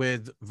Frida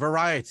with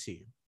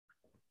Variety.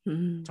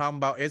 Talking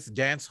about its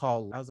dance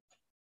hall.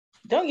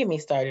 Don't get me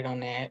started on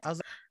that. I was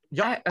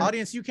like, y'all,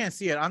 audience, you can't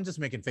see it. I'm just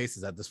making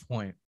faces at this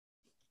point.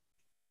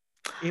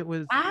 It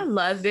was. I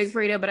love Big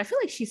Frida, but I feel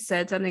like she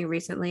said something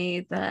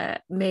recently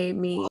that made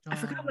me. I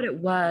forgot what it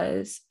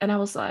was, and I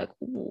was like,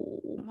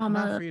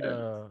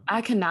 "Mama,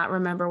 I cannot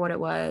remember what it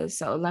was."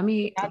 So let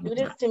me. Don't do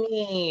this to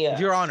me.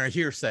 Your Honor,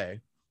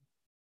 hearsay.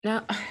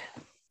 No,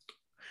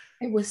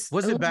 it was.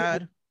 Was it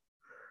bad?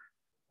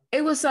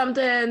 It was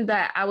something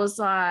that I was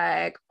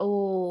like,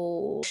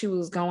 oh, she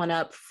was going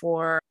up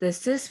for the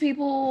cis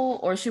people,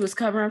 or she was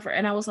covering for,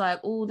 and I was like,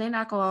 oh, they're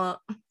not gonna.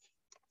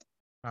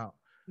 Oh.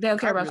 They don't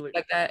care about stuff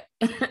like that.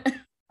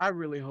 I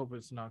really hope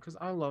it's not, because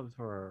I loved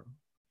her.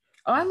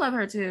 Oh, I love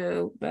her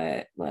too,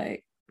 but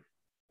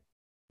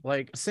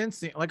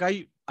since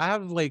I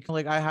have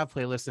I have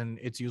playlists, and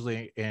it's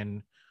usually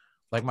in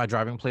like my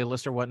driving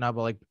playlist or whatnot.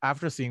 But like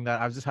after seeing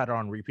that, I've just had her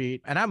on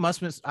repeat, and I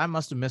must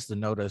have missed the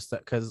notice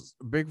that because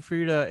Big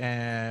Frida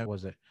and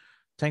was it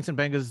Tanks and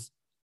Bangas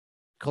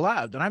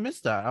collabed, and I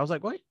missed that. I was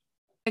like, wait,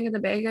 Tanks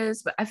and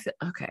Bangas, but I feel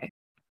okay.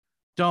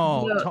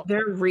 Don't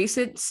their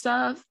recent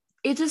stuff.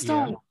 It just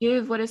don't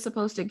give what it's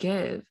supposed to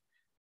give.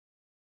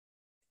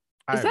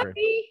 Is that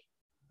me?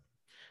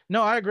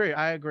 No, I agree.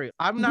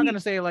 I'm not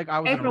gonna say like I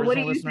was an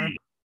original listener.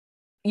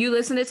 You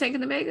listen to Tank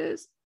and the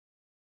Megas?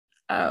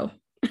 Oh.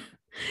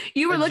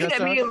 You were looking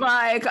at me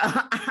like,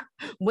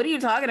 what are you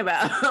talking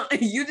about?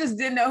 You just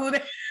didn't know who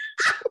they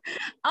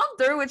I'm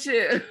through with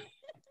you.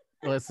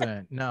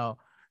 Listen, no.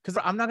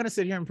 Because I'm not gonna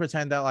sit here and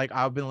pretend that like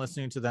I've been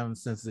listening to them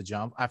since the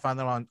jump. I found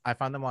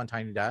them on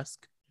Tiny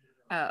Desk.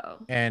 Oh.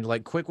 And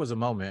like Quick was a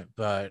moment,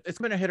 but it's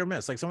been a hit or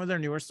miss. Like some of their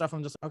newer stuff,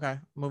 I'm just okay,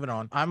 moving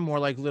on. I'm more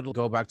likely to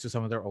go back to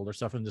some of their older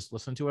stuff and just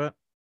listen to it.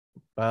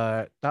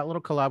 But that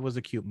little collab was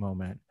a cute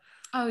moment.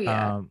 Oh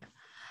yeah.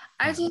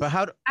 I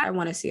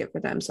want to see it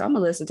for them. So I'm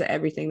gonna listen to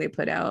everything they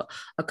put out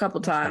a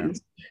couple times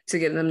to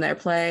give them their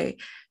play.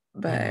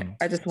 But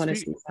I just want to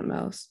see something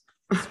else.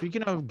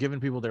 Speaking of giving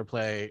people their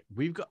play,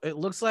 it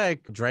looks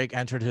like Drake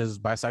entered his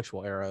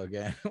bisexual era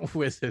again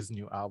with his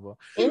new album.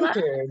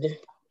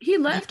 He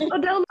left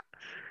Adele.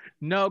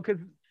 No,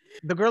 because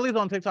the girlies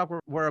on TikTok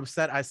were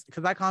upset.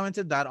 Because I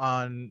commented that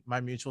on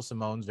my mutual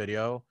Simone's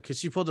video, because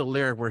she pulled a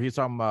lyric where he's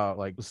talking about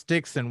like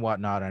sticks and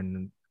whatnot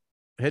and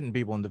hitting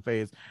people in the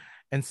face.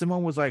 And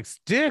Simone was like,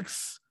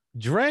 sticks,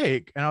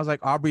 Drake. And I was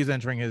like, Aubrey's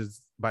entering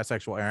his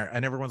bisexual era.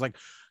 And everyone's like,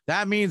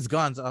 that means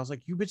guns. I was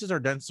like, you bitches are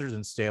denser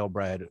than stale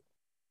bread.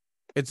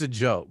 It's a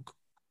joke.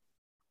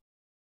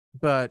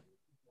 But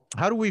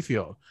how do we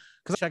feel?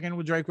 Because I check in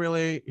with Drake,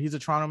 really. He's a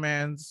Toronto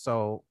man,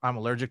 so I'm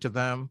allergic to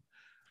them.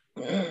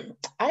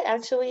 I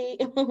actually,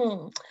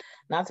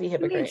 not to be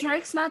hypocrite.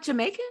 Drake's not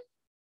Jamaican?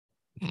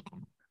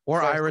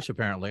 Or Irish,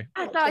 apparently.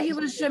 I thought he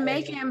was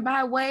Jamaican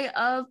by way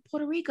of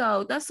Puerto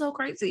Rico. That's so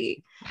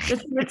crazy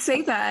that you would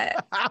say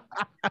that.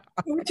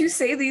 Would you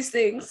say these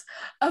things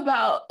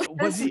about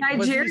this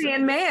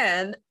Nigerian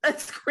man?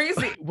 That's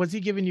crazy. Was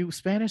he giving you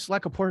Spanish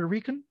like a Puerto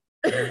Rican?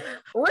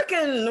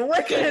 Rican.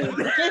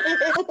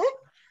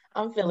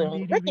 I'm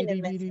feeling Rican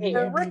in this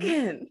here.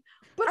 Rican.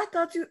 But I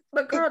thought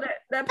the girl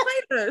that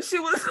played her, she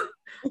was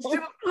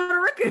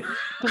Puerto Rican.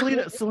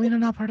 Selena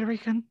not Puerto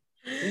Rican?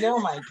 Oh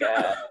my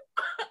God.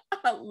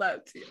 I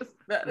love Tia.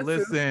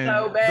 Listen,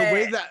 so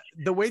bad.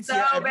 the way so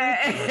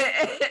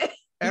bad.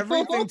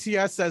 Everything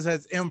TS says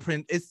has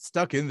imprint. It's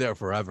stuck in there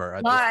forever.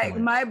 Like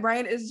my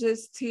brain is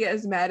just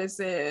TS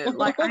Madison.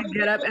 Like I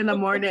get up in the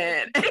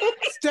morning.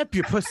 Step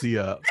your pussy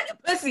up.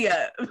 Pussy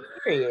up.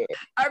 Period.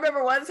 I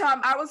remember one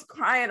time I was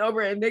crying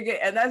over a nigga,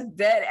 and that's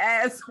dead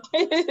ass.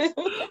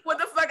 What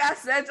the fuck I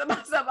said to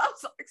myself? I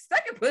was like,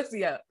 step your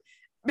pussy up.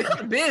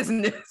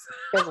 Business.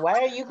 Because why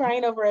are you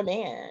crying over a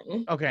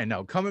man? Okay,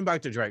 no. Coming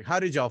back to Drake, how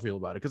did y'all feel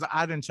about it? Because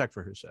I didn't check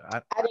for his shit.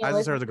 I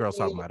just heard the girls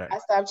talking about it. I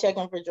stopped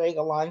checking for Drake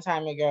a long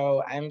time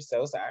ago. I'm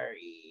so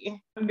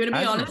sorry. I'm gonna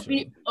be honest.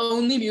 The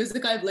only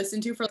music I've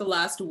listened to for the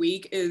last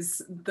week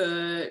is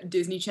the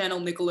Disney Channel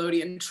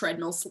Nickelodeon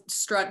Treadmill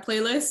Strut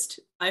playlist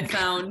I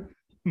found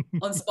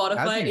on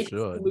Spotify.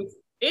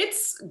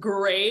 It's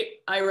great.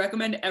 I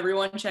recommend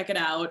everyone check it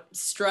out.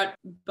 Strut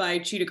by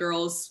Cheetah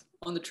Girls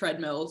on the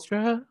treadmill.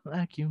 Strut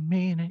like you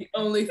mean it. The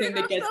only thing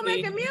that gets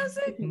me. Making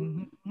music?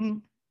 Mm-hmm.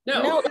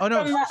 No. Oh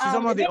no, she's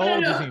talking about the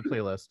old Disney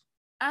playlist.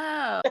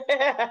 Oh.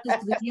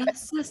 Your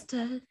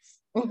sisters.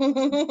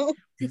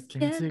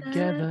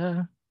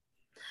 Together.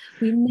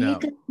 We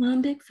make a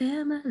one big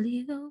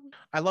family.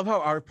 I love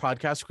how our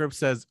podcast script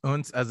says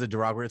Oontz as a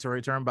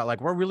derogatory term, but like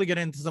we're really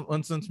getting into some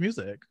Oontz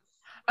music.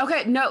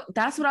 Okay, no,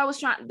 that's what I was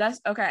trying. That's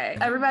okay.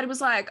 Everybody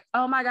was like,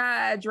 oh my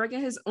God, Drake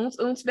in his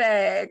Oontz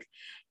bag.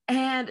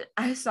 And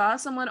I saw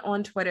someone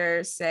on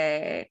Twitter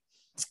say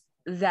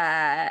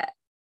that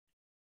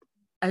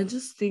I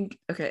just think,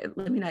 okay,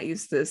 let me not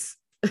use this,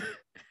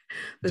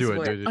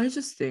 word. I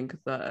just think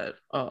that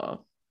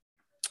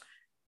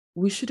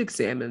we should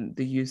examine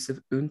the use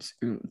of Oontz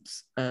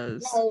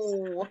as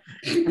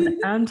an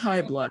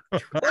anti-black.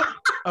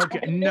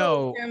 Okay,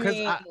 no,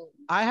 because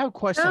I have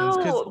questions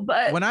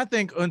because when I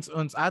think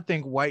Oontz, I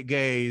think white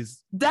gays.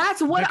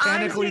 That's what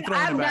I'm saying.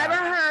 I've never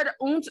heard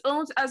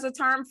Oontz as a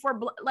term for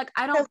like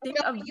I don't think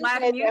of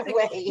black music.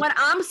 When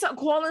I'm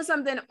calling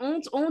something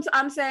Oontz,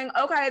 I'm saying,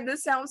 okay,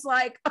 this sounds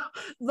like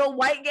the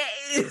white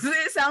gays.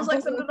 It sounds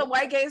like something the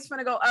white gays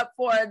finna go up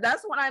for.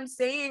 That's what I'm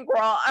saying,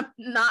 girl. I'm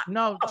not.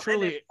 No,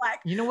 truly.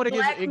 You know what it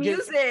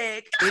gives?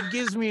 It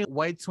gives me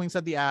white twinks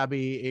at the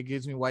Abbey. It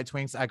gives me white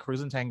twinks at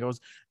Cruising Tangos.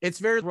 It's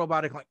very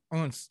robotic, like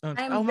Oontz.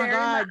 Oh my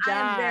God.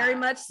 I'm very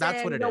much saying,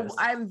 that's what it is.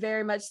 I'm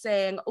very much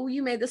saying, oh,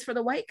 you made this for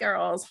the white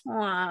girls.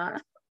 Come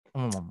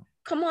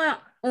on.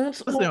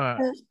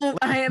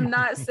 I am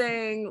not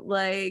saying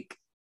like.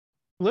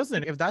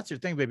 Listen, if that's your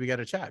thing, baby, get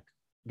a check.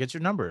 Get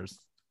your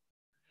numbers.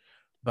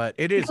 But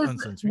it is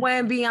Oontz.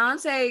 When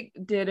Beyonce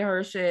did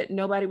her shit,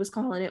 nobody was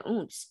calling it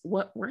Oontz.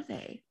 What were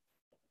they?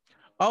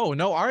 Oh,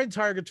 no. Our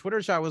entire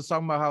Twitter chat was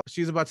talking about how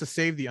she's about to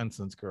save the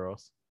Oontz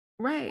girls.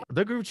 Right.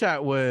 The group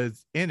chat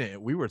was in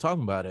it. We were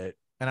talking about it.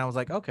 And I was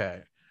like,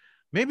 okay.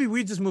 Maybe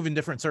we just move in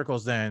different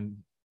circles than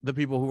the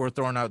people who were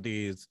throwing out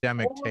these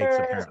demic takes,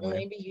 apparently.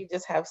 Maybe you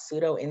just have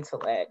pseudo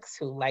intellects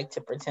who like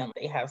to pretend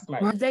they have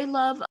smart. They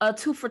love a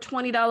 2 for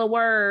 $20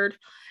 word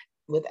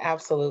with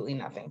absolutely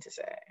nothing to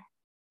say.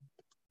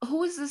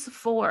 Who is this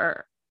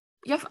for?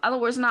 Your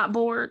followers not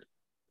bored?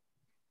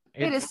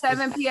 It is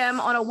 7 p.m.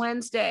 on a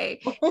Wednesday,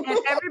 and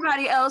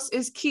everybody else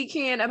is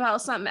kikiing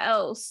about something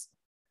else.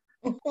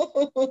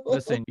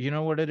 Listen, you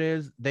know what it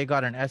is? They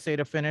got an essay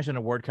to finish and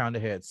a word count to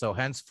hit. So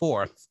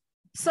henceforth,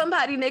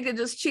 somebody nigga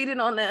just cheated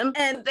on them,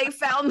 and they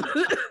found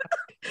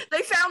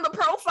the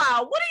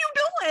profile. What are you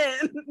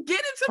doing? Get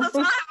into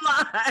the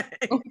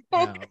timeline.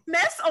 Yeah.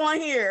 Mess on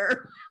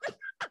here.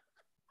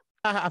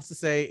 I have to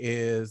say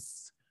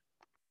is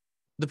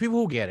the people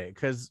who get it,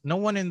 because no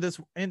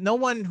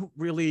one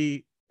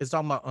really is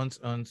talking about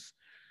Oontz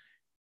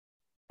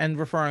and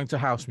referring to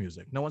house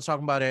music. No one's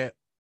talking about it.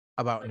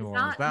 About New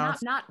Orleans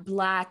bounce, not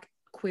black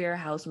queer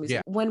house music.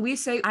 Yeah. When we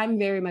say, I'm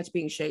very much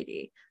being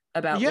shady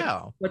about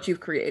what you've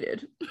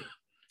created.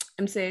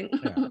 I'm saying,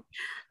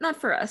 not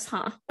for us,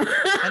 huh?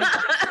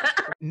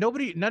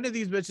 None of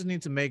these bitches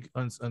need to make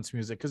Oontz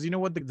music, because you know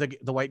what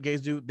the white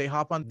gays do? They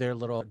hop on their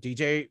little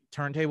DJ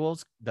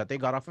turntables that they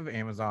got off of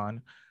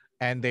Amazon,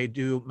 and they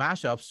do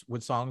mashups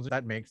with songs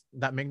that make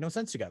no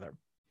sense together.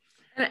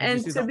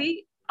 And to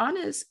be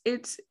honest,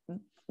 it's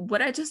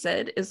what I just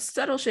said is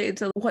subtle shade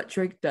to what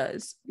Drake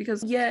does,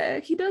 because yeah,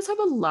 he does have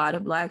a lot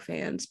of Black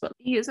fans, but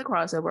he is a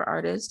crossover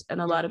artist,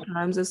 and a lot of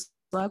times it's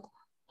like,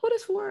 who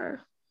this for?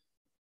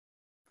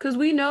 Because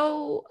we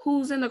know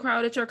who's in the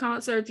crowd at your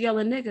concert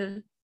yelling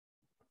nigga.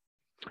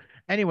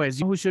 Anyways,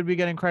 who should be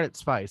getting credit?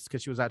 Spice,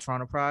 because she was at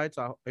Toronto Pride.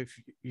 So if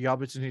y'all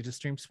bitches need to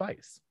stream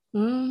Spice,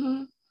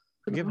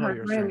 give her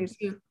your streams.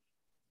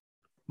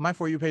 My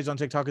For You page on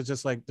TikTok is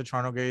just like the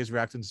Toronto gays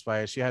reacting to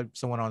Spice. She had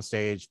someone on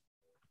stage.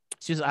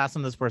 She's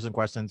asking this person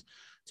questions.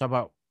 Talk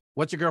about,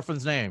 what's your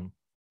girlfriend's name?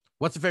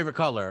 What's your favorite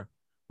color?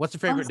 What's your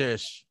favorite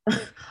dish?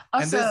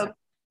 Also,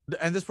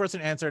 and this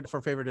person answered,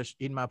 for favorite dish,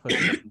 eating my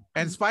pussy.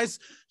 And Spice,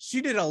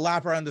 she did a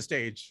lap around the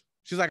stage.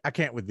 She's like, I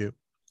can't with you.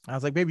 I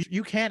was like, baby,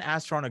 you can't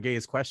ask Toronto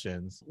gays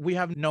questions. We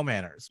have no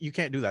manners. You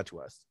can't do that to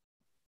us.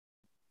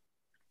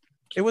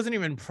 It wasn't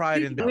even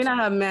pride in. We don't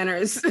have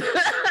manners.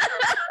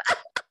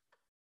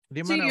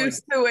 She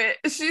used to it.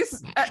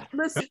 She's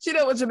listen, she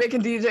know what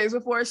Jamaican DJs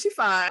before. She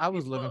fine. I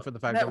was living for the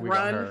fact that we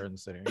got her in the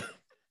city.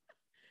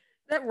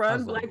 That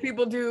run Black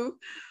people do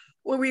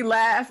when we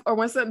laugh or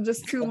when something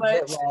just too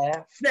much.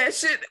 That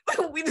shit,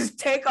 we just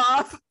take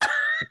off.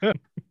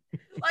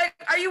 Like,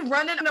 are you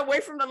running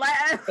away from the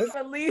laugh?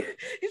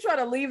 You try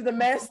to leave the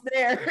mess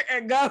there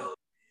and go.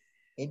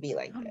 It'd be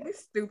like that.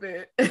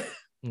 Stupid.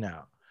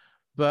 No,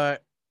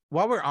 but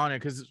while we're on it,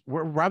 because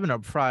we're wrapping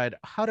up Pride,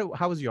 how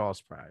was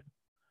y'all's Pride?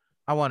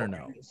 I want to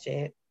know.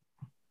 Shit.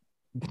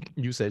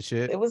 You said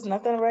shit. It was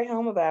nothing to write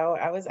home about.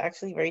 I was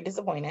actually very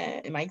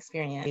disappointed in my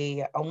experience.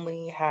 I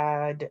only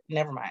had,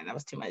 never mind, that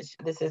was too much.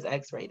 This is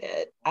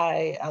X-rated.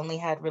 I only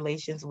had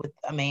relations with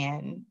a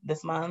man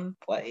this month.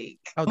 Like,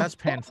 oh, that's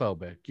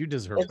panphobic. You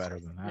deserve better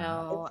than that.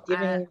 No, it's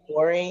getting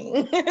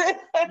boring.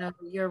 No,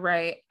 you're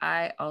right.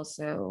 It's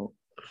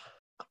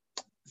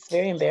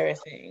very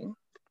embarrassing.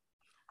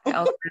 I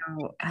also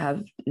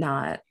have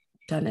not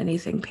done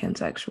anything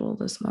pansexual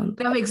this month.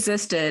 I've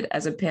existed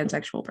as a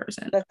pansexual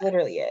person. That's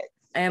literally it.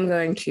 I am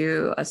going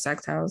to a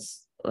sex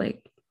house.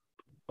 Like,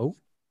 oh,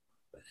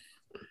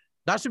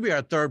 that should be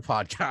our third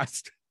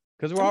podcast,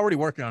 because we're already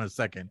working on a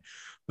second.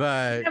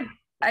 But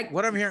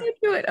what I'm hearing,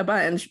 do it a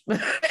bunch.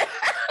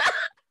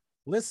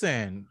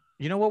 Listen,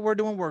 you know what we're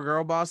doing? We're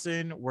girl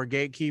bossing, we're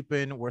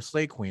gatekeeping, we're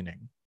slay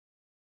queening.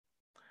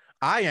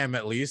 I am,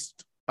 at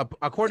least,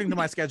 according to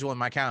my schedule and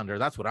my calendar.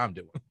 That's what I'm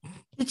doing.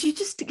 Did you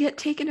just get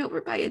taken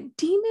over by a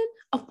demon?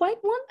 A white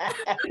one?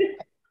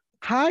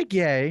 Hi,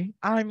 gay.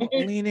 I'm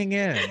leaning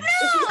in.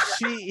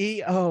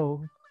 CEO.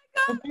 Oh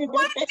my God.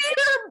 What did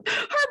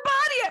her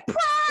body at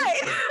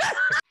Pride?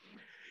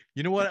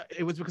 You know what?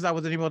 It was because I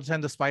wasn't able to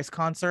attend the Spice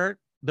concert.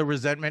 The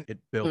resentment, it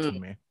built in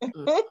me.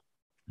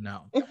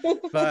 No.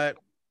 But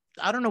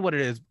I don't know what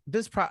it is.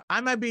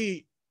 I might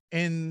be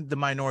in the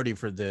minority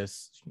for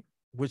this,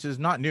 which is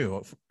not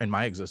new in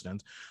my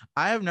existence.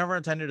 I have never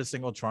attended a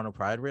single Toronto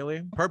Pride,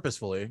 really,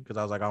 purposefully, because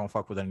I was like, I don't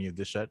fuck with any of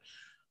this shit.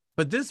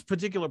 But this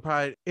particular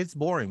Pride, it's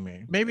boring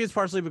me. Maybe it's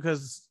partially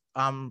because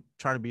I'm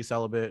trying to be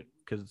celibate,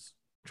 because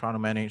Toronto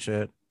men ain't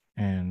shit,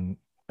 and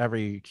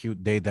every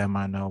cute they them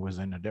I know was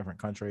in a different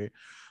country.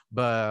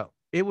 But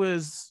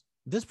this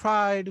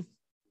Pride,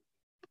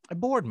 it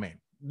bored me.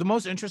 The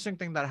most interesting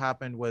thing that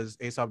happened was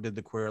Aesop did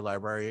the queer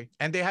library,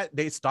 and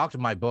they stocked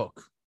my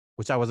book,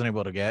 which I wasn't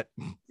able to get.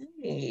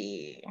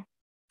 Hey.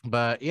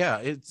 But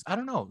yeah, I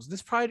don't know.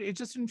 This Pride, it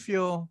just didn't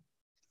feel.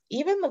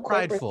 Even the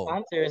corporate prideful.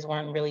 Sponsors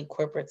weren't really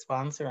corporate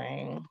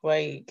sponsoring.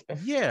 Like,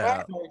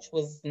 yeah, Pride merch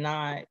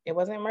it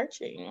wasn't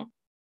merching.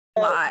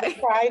 Why? The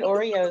Pride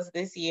Oreos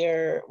this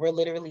year were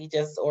literally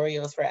just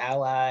Oreos for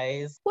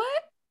allies.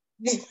 What?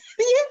 Yeah,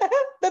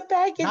 the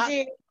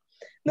packaging.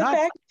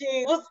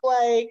 Packaging was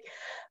like,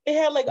 it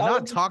had like all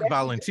not talk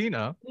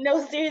Valentina.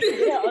 No, seriously,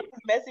 it had all these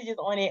messages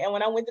on it. And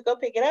when I went to go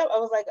pick it up, I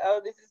was like, oh,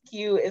 this is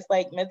cute. It's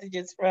like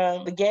messages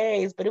from the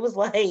gays. But it was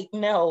like,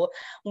 no,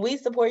 we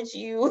support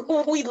you.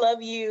 We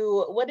love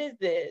you. What is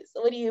this?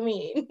 What do you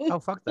mean? Oh,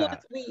 fuck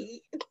that. You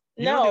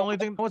know the only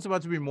thing that's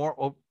about to be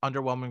more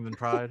underwhelming than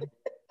Pride?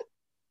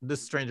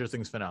 This Stranger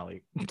Things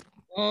finale.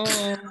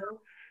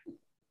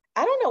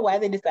 I don't know why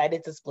they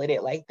decided to split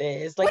it like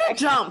this. Like, what a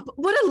jump.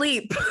 What a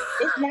leap.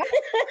 It's not.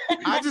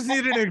 I just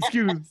need an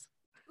excuse.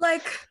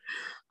 Like,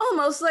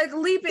 almost like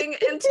leaping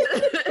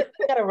into.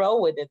 Gotta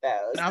roll with it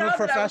though. I'm a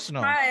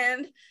professional.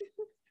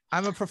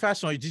 I'm a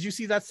professional. Did you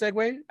see that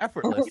segue?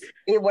 Effortless.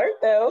 It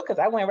worked though, because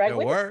I went right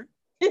with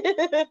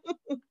it.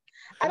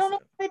 I don't know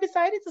if they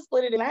decided to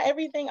split it. Not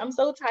everything. I'm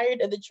so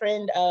tired of the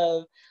trend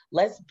of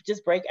let's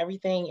just break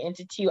everything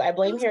into two. I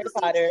blame Harry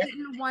Potter. They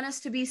didn't want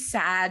us to be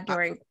sad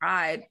during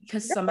Pride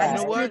because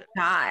somebody would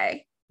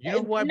die. You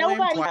know what?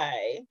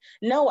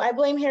 No, I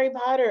blame Harry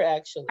Potter,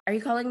 actually. Are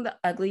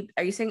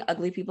you saying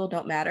ugly people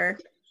don't matter?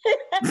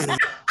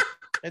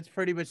 It's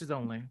pretty bitches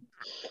only.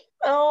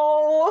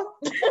 Oh.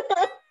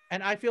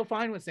 And I feel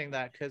fine with saying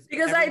that because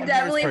I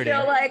definitely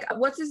feel like,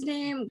 what's his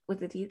name with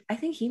the teeth? I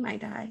think he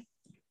might die.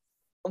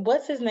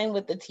 What's his name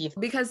with the teeth?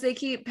 Because they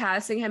keep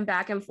passing him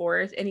back and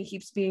forth and he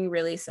keeps being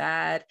really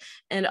sad.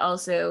 And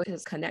also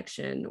his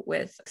connection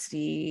with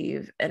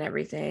Steve and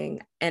everything.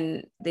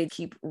 And they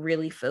keep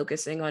really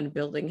focusing on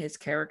building his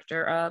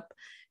character up.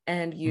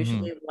 And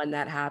usually when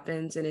that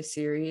happens in a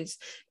series,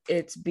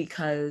 it's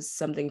because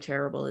something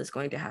terrible is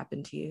going to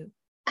happen to you.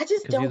 I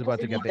just don't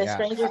believe that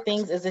Stranger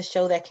Things is a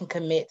show that can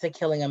commit to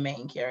killing a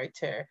main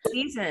character.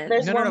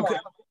 There's one more.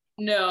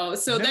 No,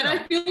 so then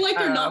I feel like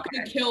they're not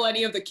going to kill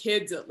any of the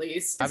kids, at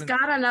least. It's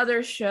got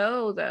another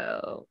show,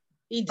 though.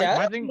 He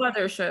does?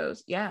 Other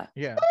shows, yeah.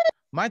 Yeah.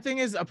 My thing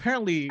is,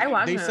 apparently,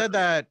 they said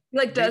that... He,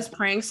 like, does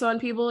pranks on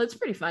people. It's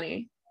pretty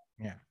funny.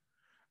 Yeah.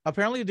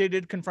 Apparently, they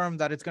did confirm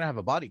that it's going to have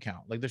a body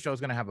count. Like, the show's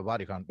going to have a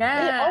body count.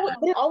 Yeah.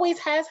 It always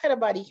has had a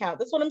body count.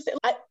 That's what I'm saying.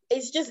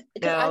 It's just...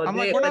 No, I'm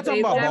like, we're not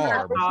talking about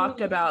Barb.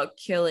 Talked about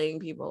killing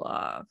people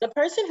off. The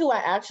person who I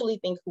actually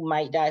think who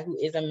might die, who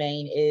is a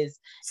main, is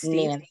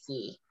Steve.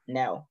 Nancy.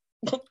 No.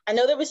 I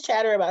know there was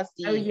chatter about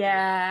Steve. Oh,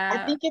 yeah.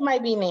 I think it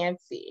might be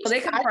Nancy. Well,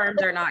 they confirmed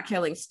they're not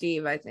killing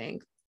Steve, I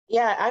think.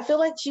 Yeah, I feel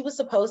like she was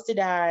supposed to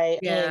die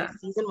in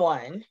season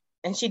 1,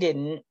 and she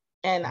didn't.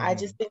 And I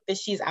just think that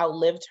she's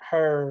outlived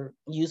her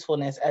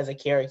usefulness as a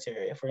character,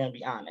 if we're going to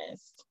be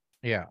honest.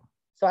 Yeah.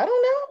 So I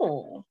don't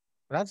know.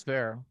 That's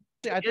fair.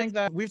 I think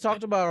that we've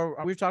talked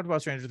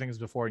about Stranger Things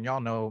before, and y'all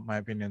know my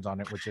opinions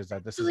on it, which is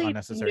that this is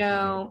unnecessary.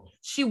 No,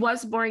 she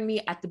was boring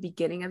me at the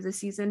beginning of the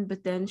season,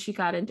 but then she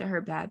got into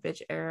her bad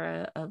bitch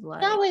era of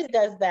like. She always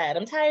does that.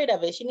 I'm tired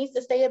of it. She needs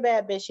to stay a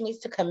bad bitch. She needs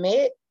to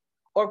commit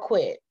or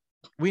quit.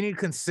 We need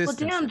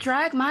consistency. Well, damn,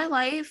 drag my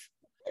life.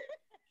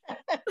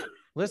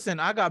 Listen,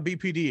 I got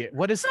BPD.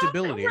 What is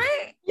stability?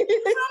 Right?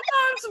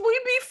 Sometimes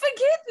we be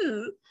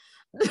forgetting.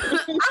 I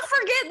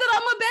forget that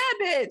I'm a bad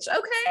bitch.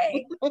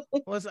 Okay.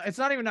 Well, it's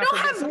not even that.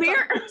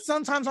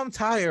 Sometimes I'm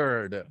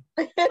tired.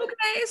 Okay.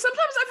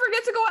 Sometimes I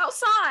forget to go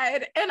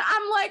outside, and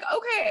I'm like,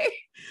 okay,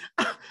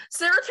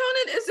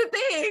 serotonin is a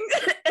thing,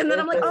 and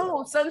then I'm like,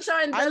 oh,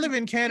 sunshine. I live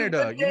in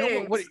Canada. You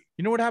know what?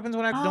 You know what happens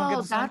when I don't get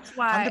the sun? That's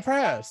why I'm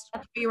depressed.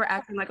 You were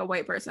acting like a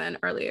white person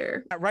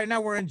earlier. Right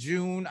now we're in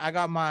June.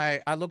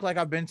 I look like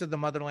I've been to the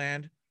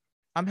motherland.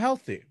 I'm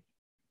healthy,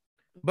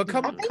 but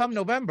come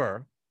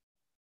November.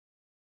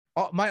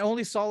 My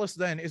only solace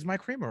then is my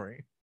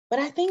creamery. But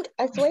I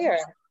swear,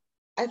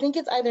 I think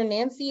it's either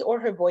Nancy or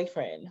her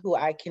boyfriend, who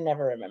I can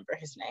never remember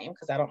his name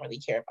because I don't really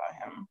care about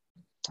him.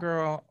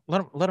 Girl,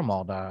 let them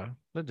all die.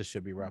 Let this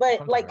shit be rough.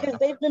 But like, because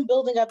they've been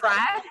building up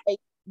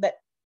that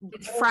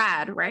it's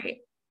Frad, right?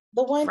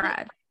 The one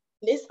Frad.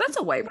 That's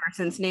a white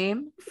person's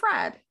name.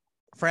 Frad.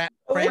 Frad.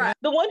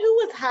 The one who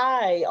was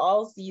high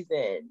all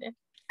season.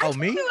 Oh,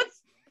 me?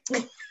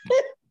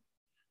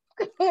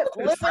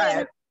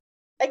 Listen,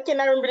 I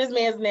cannot remember this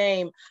man's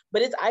name,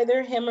 but it's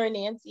either him or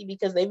Nancy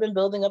because they've been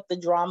building up the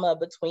drama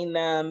between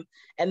them,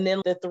 and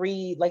then the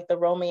three, like the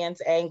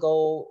romance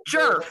angle.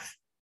 Sure.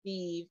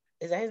 Steve,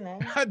 is that his name?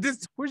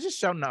 We're just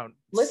shouting out.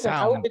 Listen,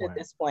 I would at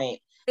this point.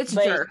 It's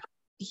Jerk.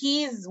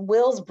 He's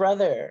Will's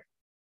brother.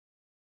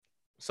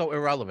 So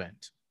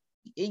irrelevant.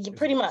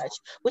 Pretty much,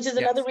 which is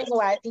another reason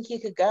why I think he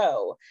could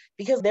go,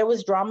 because there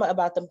was drama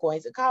about them going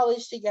to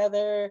college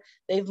together.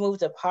 They've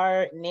moved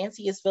apart.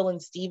 Nancy is feeling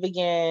Steve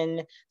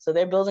again, so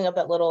they're building up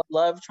that little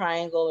love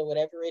triangle or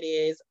whatever it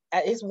is.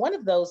 It's one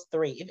of those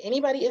three. If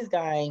anybody is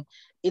dying,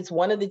 it's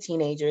one of the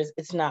teenagers.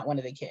 It's not one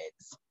of the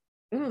kids.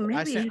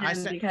 Maybe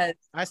because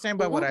I stand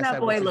by what I said. That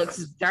boy looks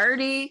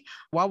dirty.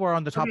 While we're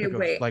on the topic of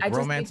like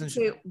romance and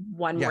shit,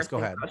 one more thing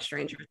about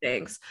Stranger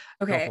Things.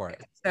 Okay,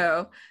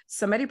 so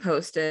somebody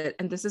posted,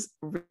 and this is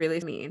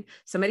really mean.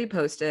 Somebody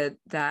posted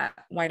that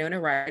Winona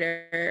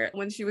Ryder,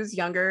 when she was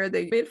younger,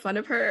 they made fun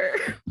of her.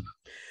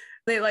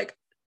 They like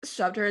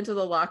shoved her into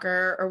the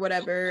locker or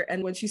whatever,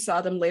 and when she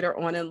saw them later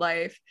on in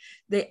life,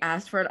 they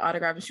asked for an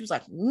autograph, and she was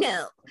like,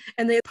 "No,"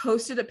 and they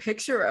posted a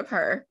picture of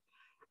her.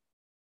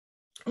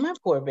 My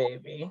poor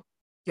baby.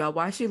 Y'all,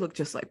 why she look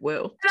just like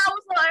Will? And I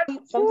was like,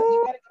 sometimes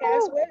you gotta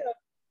cast Will.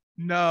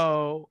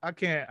 No, I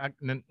can't.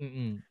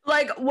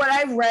 Like when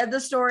I read the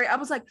story, I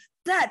was like,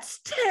 that's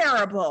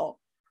terrible.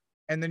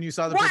 And then you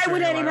saw the why picture.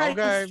 Would anybody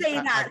like, say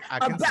that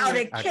about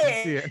a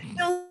kid?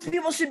 Those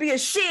people should be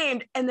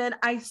ashamed. And then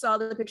I saw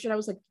the picture and I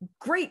was like,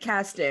 great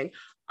casting.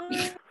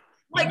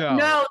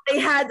 No, they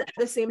had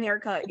the same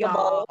haircut,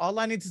 y'all. All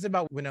I need to say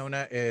about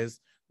Winona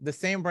is the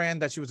same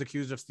brand that she was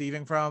accused of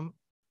thieving from,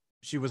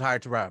 she was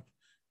hired to rep.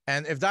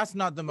 And if that's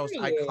not the most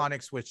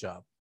iconic switch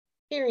up.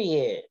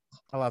 Period.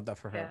 I love that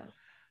for her. Yeah.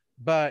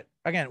 But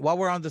again, while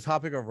we're on the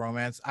topic of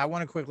romance, I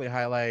want to quickly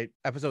highlight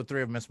episode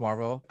 3 of Miss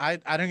Marvel. I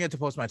didn't get to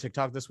post my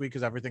TikTok this week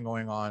because everything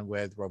going on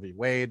with Roe v.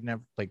 Wade. And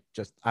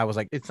I was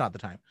like, it's not the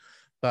time.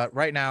 But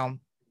right now,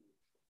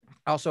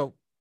 also,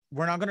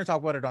 we're not going to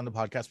talk about it on the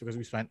podcast because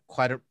we spent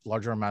quite a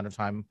larger amount of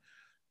time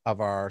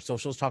of our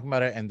socials talking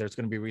about it. And there's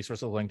going to be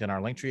resources linked in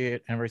our link tree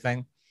and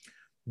everything.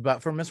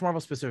 But for Miss Marvel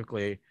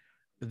specifically,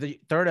 the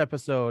 3rd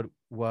episode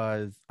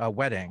was a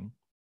wedding.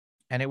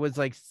 And it was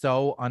like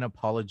so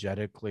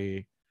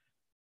unapologetically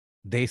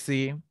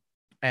Desi.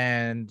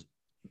 And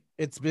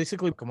it's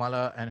basically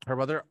Kamala and her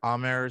brother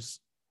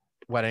Amer's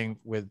wedding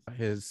with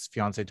his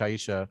fiance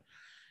Taisha.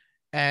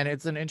 And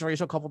it's an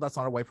interracial couple that's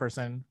not a white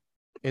person.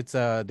 It's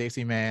a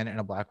Desi man and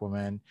a black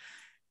woman.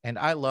 And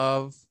I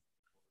love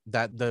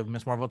that the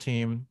Miss Marvel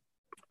team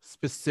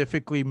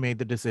specifically made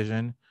the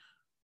decision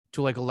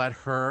to like let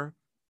her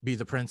be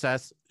the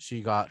princess.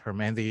 She got her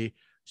Mehndi.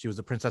 She was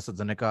the princess of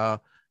the Nikah.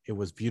 It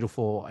was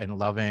beautiful and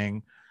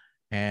loving.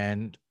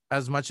 And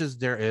as much as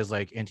there is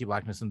like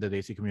anti-blackness in the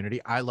Desi community,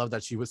 I love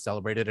that she was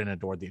celebrated and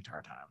adored the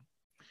entire time.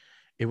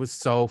 It was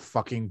so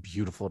fucking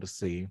beautiful to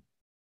see.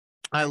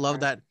 I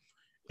love that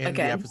in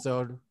the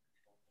episode.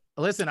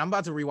 Listen, I'm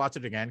about to rewatch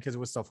it again because it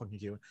was so fucking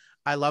cute.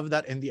 I love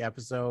that in the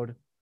episode.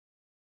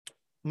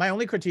 My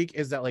only critique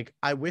is that like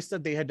I wish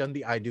that they had done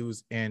the I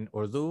do's in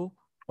Urdu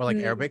or like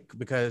Arabic,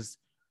 because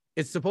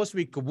it's supposed to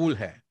be kabul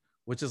hai,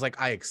 which is like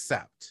I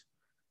accept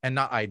and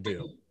not I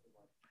do.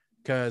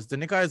 Because the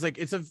nikah is like,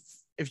 it's a,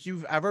 if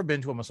you've ever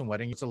been to a Muslim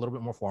wedding, it's a little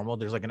bit more formal.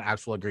 There's like an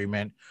actual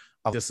agreement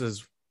of this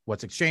is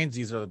what's exchanged.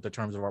 These are the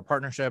terms of our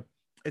partnership.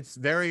 It's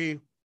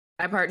very.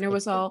 My partner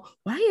was all,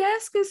 why are you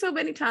asking so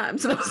many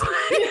times? And I was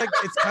like,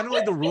 it's kind of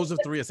like the rules of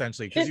three,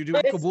 essentially, because you do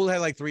kabul hai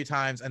like 3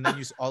 times, and then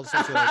you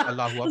also say like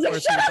Allahu Akbar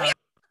 3 times.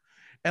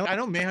 And I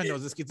know Meha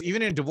knows this, kids.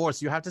 Even in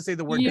divorce, you have to say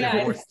the word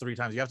divorce 3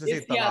 times. You have to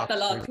say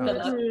talaq 3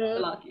 times.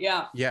 Talaq,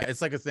 yeah. Yeah,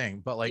 it's like a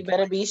thing, but like you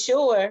better be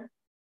sure.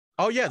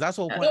 Oh yeah, that's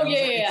the whole point. Oh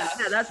yeah.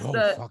 That's so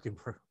the fucking.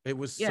 It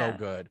was so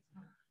good,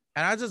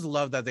 and I just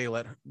love that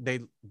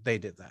they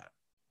did that.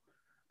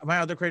 My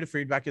other creative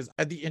feedback is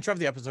at the intro of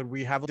the episode,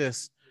 we have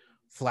this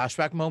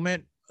flashback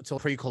moment to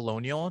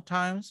pre-colonial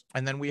times,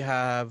 and then we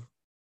have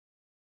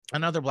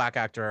another black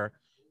actor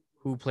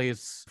who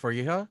plays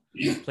Fariha,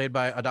 played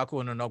by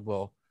Adaku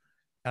Ononogbo.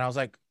 And I was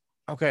like,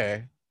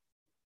 okay,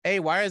 A,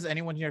 why is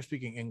anyone here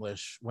speaking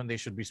English when they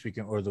should be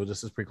speaking Urdu?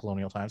 This is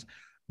pre-colonial times.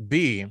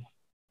 B,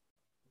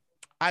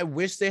 I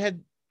wish they had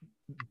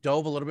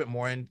dove a little bit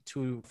more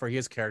into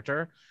Fariha's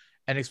character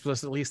and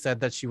explicitly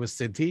said that she was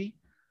Sindhi,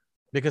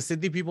 because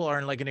Sindhi people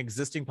are like an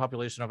existing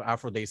population of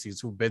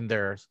Afro-Desis who've been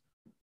there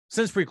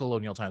since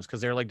pre-colonial times,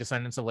 because they're like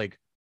descendants of like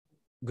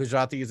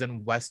Gujaratis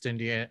and West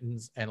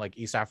Indians and like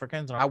East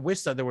Africans. And I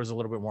wish that there was a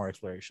little bit more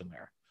exploration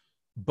there.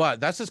 But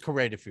that's just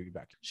creative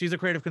feedback. She's a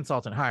creative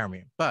consultant. Hire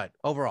me. But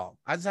overall,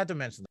 I just had to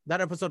mention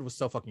that episode was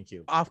so fucking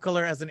cute. Off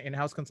Color as an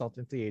in-house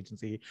consultancy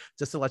agency,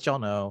 just to let y'all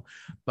know.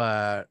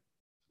 But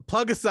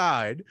plug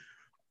aside,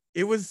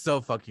 it was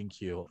so fucking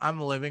cute. I'm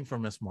living for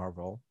Miss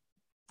Marvel.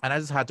 And I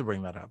just had to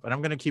bring that up. And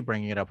I'm going to keep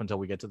bringing it up until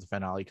we get to the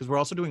finale, because we're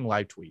also doing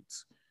live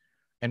tweets.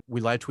 And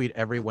we live tweet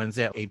every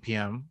Wednesday at 8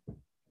 p.m.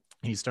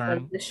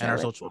 Eastern and our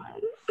social.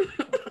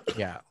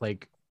 Yeah,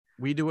 like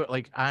we do it.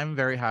 Like I'm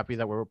very happy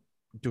that we're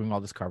doing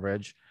all this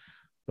coverage,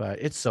 but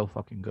it's so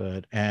fucking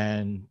good.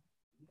 And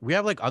we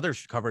have like other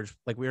coverage,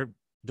 like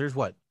there's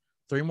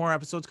 3 more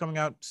episodes coming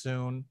out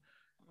soon,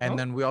 and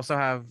then we also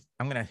have,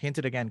 I'm gonna hint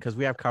it again because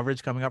we have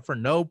coverage coming up for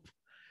Nope.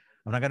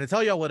 I'm not gonna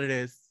tell y'all what it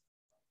is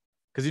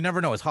because you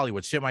never know, it's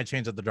Hollywood, shit might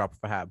change at the drop of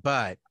a hat,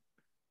 but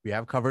we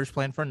have coverage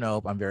planned for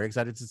Nope. I'm very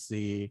excited to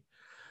see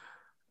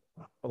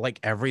like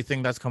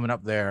everything that's coming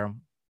up there.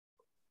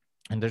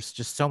 And there's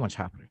just so much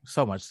happening.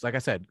 So much. Like I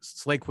said,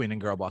 Slay Queen and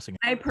girl bossing.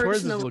 I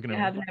personally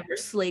have never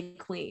slay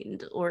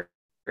queened or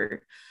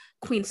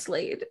queen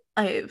slayed.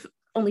 I've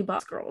only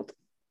boss girled.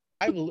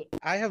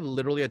 I have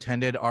literally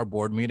attended our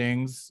board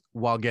meetings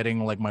while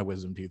getting like my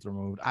wisdom teeth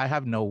removed. I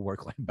have no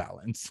work-life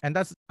balance. And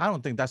I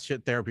don't think that's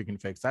shit therapy can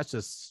fix. That's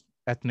just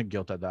ethnic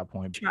guilt at that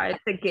point. Tried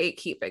the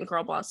gatekeep and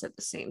girl boss at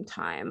the same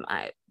time.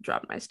 I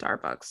dropped my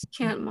Starbucks.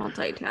 Can't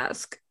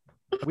multitask.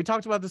 We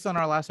talked about this on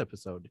our last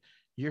episode.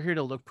 You're here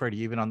to look pretty,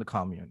 even on the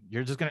commune.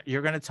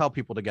 You're gonna tell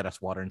people to get us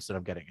water instead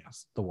of getting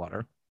us the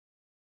water.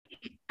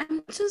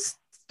 I'm just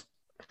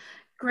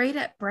great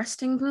at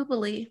breasting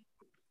boobily.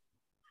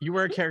 You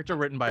were a character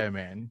written by a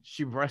man.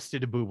 She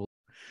breasted a boobily.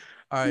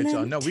 All right,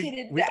 y'all. No,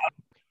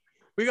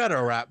 we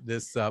gotta wrap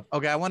this up.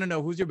 Okay, I want to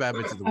know who's your bad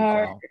bitch of the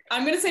week.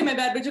 I'm gonna say my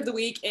bad bitch of the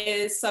week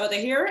is Sabaa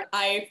Tahir.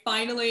 I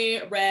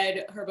finally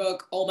read her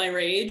book All My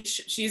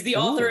Rage. She's the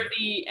author of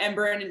the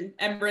Ember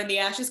and the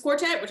Ashes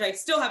Quartet, which I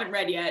still haven't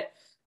read yet.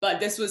 But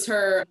this was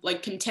her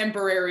like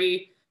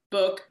contemporary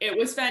book. It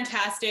was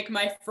fantastic.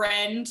 My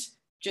friend,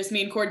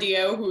 Jasmine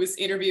Cordillo, who's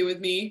interviewed with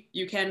me,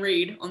 you can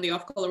read on the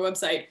Off Color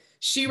website.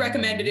 She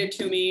recommended it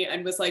to me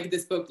and was like,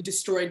 this book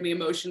destroyed me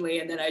emotionally.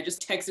 And then I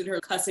just texted her,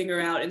 cussing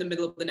her out in the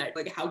middle of the night.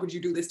 Like, how could you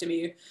do this to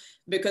me?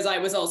 Because I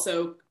was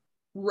also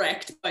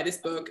wrecked by this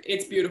book.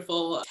 It's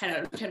beautiful. 10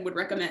 out of 10 would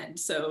recommend.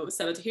 So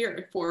Sabaa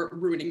Tahir for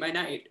ruining my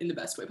night in the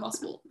best way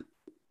possible.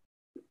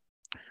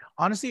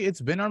 Honestly, it's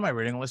been on my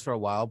reading list for a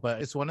while,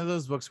 but it's one of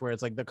those books where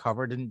it's like the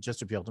cover didn't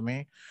just appeal to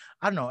me.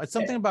 I don't know. It's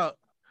something about,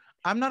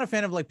 I'm not a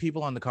fan of like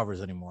people on the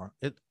covers anymore.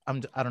 I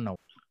don't know.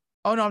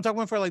 Oh no, I'm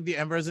talking for like the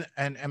Ember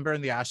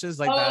and the Ashes.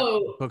 Like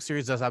that book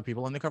series does have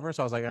people on the cover.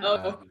 So I was like,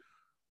 yeah.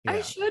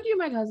 I showed you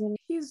my cousin.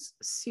 He's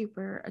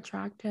super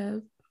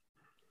attractive.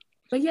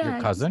 But yeah.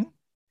 Your cousin?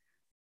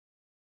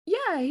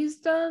 Yeah, Yeah, he's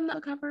done a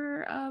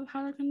cover of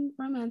Harlequin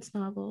romance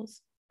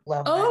novels.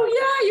 Love Oh that.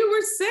 yeah, you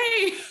were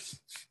saying.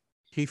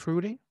 He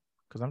fruity?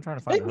 Because I'm trying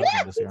to find a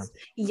husband this year.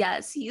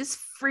 Yes, he's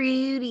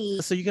fruity.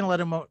 So you can let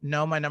him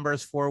know my number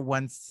is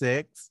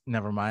 416.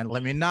 Never mind.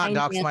 Let me not I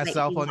dox knew that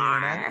myself you on the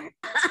internet.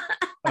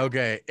 are.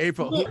 Okay,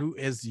 April, who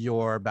is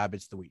your bad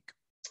bitch of the week?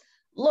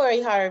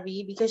 Lori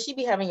Harvey, because she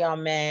be having y'all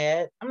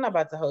mad. I'm not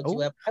about to hold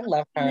you up. I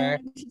love her.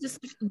 She just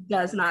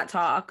does not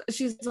talk.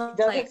 She's She doesn't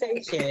like,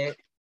 say shit.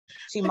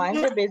 She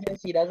minds her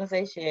business. She doesn't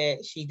say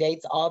shit. She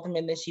dates all the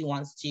men that she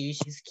wants to.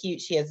 She's cute.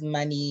 She has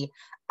money.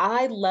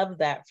 I love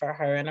that for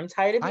her. And I'm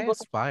tired of I people.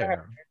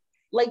 aspire.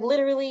 Like,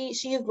 literally,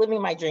 she is living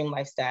my dream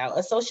lifestyle.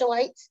 A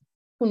socialite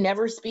who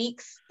never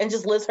speaks and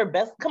just lives her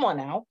best. Come on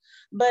now.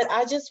 But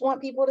I just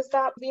want people to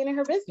stop being in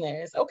her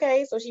business.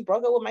 Okay, so she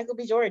broke up with Michael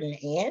B. Jordan,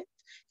 and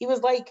he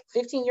was like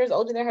 15 years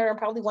older than her and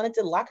probably wanted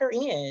to lock her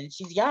in.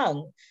 She's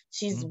young.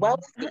 She's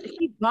wealthy.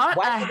 he bought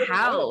a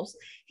house.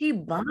 He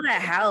bought a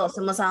house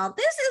and was all,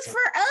 this is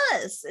for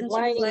us. And she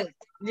was like,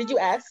 did you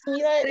ask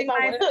me that? If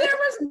I there wanted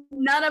was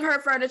none of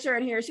her furniture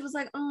in here. She was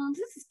like, oh,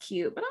 this is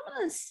cute, but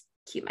I'm gonna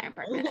keep my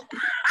apartment.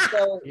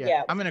 So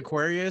yeah, I'm an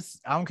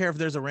Aquarius. I don't care if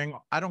there's a ring.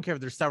 I don't care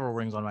if there's several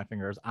rings on my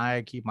fingers.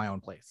 I keep my own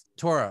place.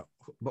 Tora,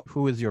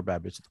 who is your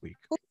bad bitch of the week?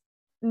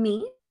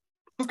 Me?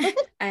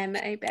 I'm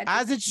a bad bitch.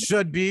 As it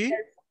should be.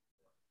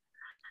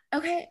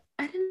 Okay,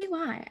 I didn't know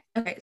why.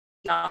 Okay,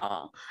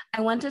 y'all,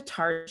 I went to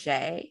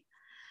Target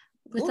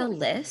with a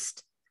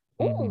list,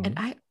 and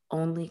I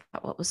only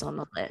got what was on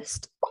the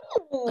list.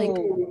 Like,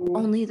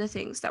 only the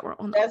things that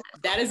were on the list.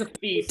 That is a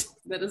feat.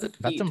 That is a feat.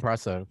 That's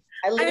impressive.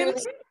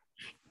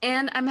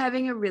 And I'm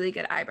having a really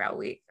good eyebrow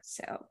week.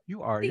 So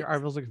you are. Your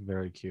eyebrows look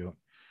very cute.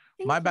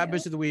 My bad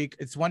bitch of the week,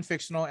 it's one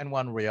fictional and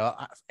one real.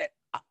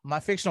 My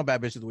fictional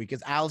bad bitch of the week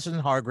is Alison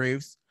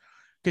Hargreaves,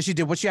 because she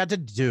did what she had to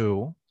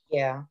do.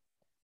 Yeah.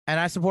 And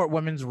I support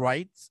women's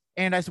rights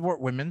and I support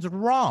women's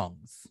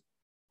wrongs.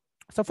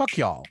 So fuck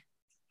y'all.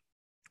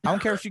 I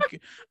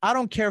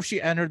don't care if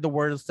she entered the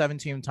word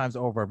 17 times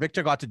over.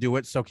 Victor got to do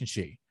it, so can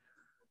she.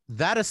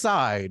 That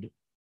aside,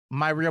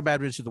 my real bad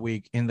bitch of the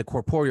week in the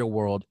corporeal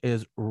world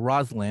is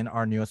Rosalind,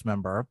 our newest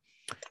member,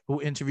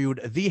 who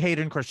interviewed the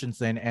Hayden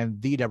Christensen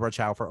and the Deborah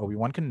Chow for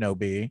Obi-Wan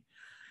Kenobi.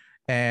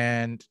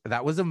 And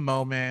that was a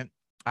moment.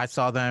 I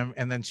saw them,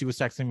 and then she was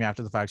texting me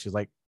after the fact. She was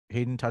like,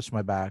 Hayden touched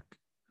my back,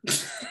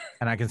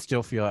 and I can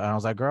still feel it. And I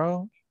was like,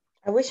 girl.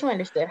 I wish you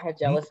understood how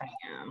jealous I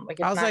am. Like,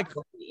 it's I was not like,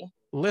 healthy.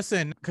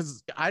 Listen,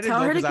 because I didn't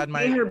tell know her because to I had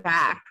my her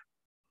back.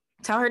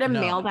 Tell her to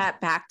No. mail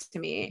that back to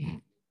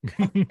me.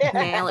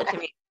 Mail it to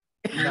me.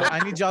 No,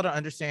 I need y'all to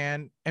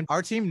understand. And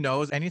our team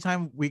knows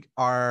anytime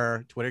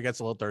our Twitter gets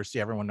a little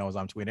thirsty, everyone knows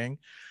I'm tweeting.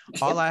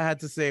 All I had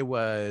to say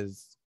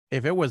was,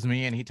 if it was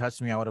me and he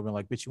touched me, I would have been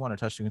like, bitch, you want to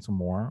touch me some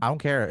more? I don't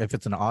care if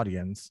it's an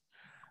audience.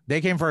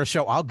 They came for a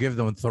show. I'll give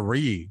them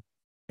 3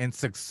 in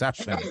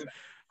succession.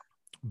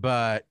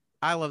 But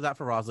I love that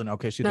for Rosalind.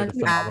 Okay, she did a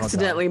phenomenal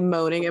accidentally job.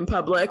 moaning in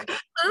public.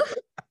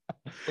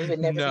 We would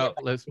never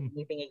listen.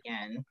 anything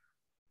again.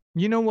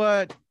 You know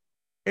what?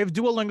 If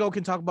Duolingo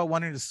can talk about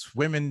wanting to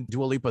swim in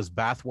Dua Lipa's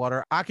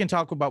bathwater, I can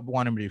talk about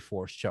wanting to be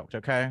force choked,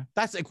 okay?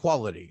 That's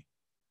equality.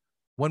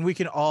 When we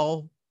can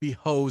all be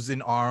hoes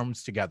in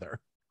arms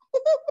together.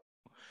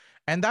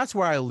 And that's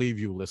where I leave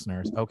you,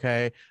 listeners,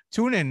 okay?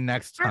 Tune in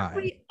next time. Aren't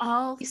we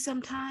all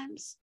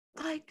sometimes?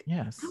 Like,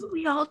 yes. Don't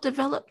we all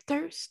develop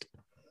thirst?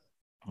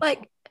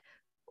 Like,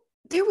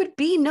 there would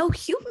be no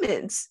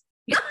humans.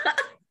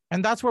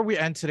 And that's where we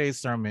end today's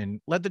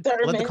sermon. Let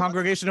the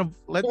congregation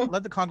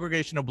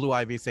of Blue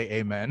Ivy say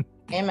amen.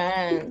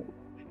 Amen.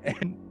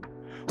 And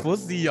we'll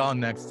see y'all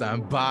next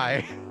time.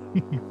 Bye.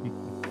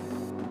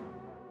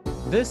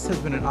 This has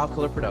been an Off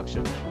Color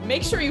production.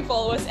 Make sure you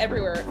follow us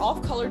everywhere at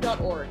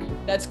offcolor.org.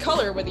 That's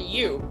color with a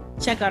U.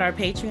 Check out our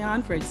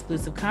Patreon for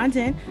exclusive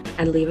content.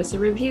 And leave us a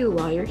review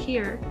while you're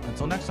here.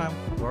 Until next time,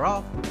 we're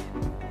off.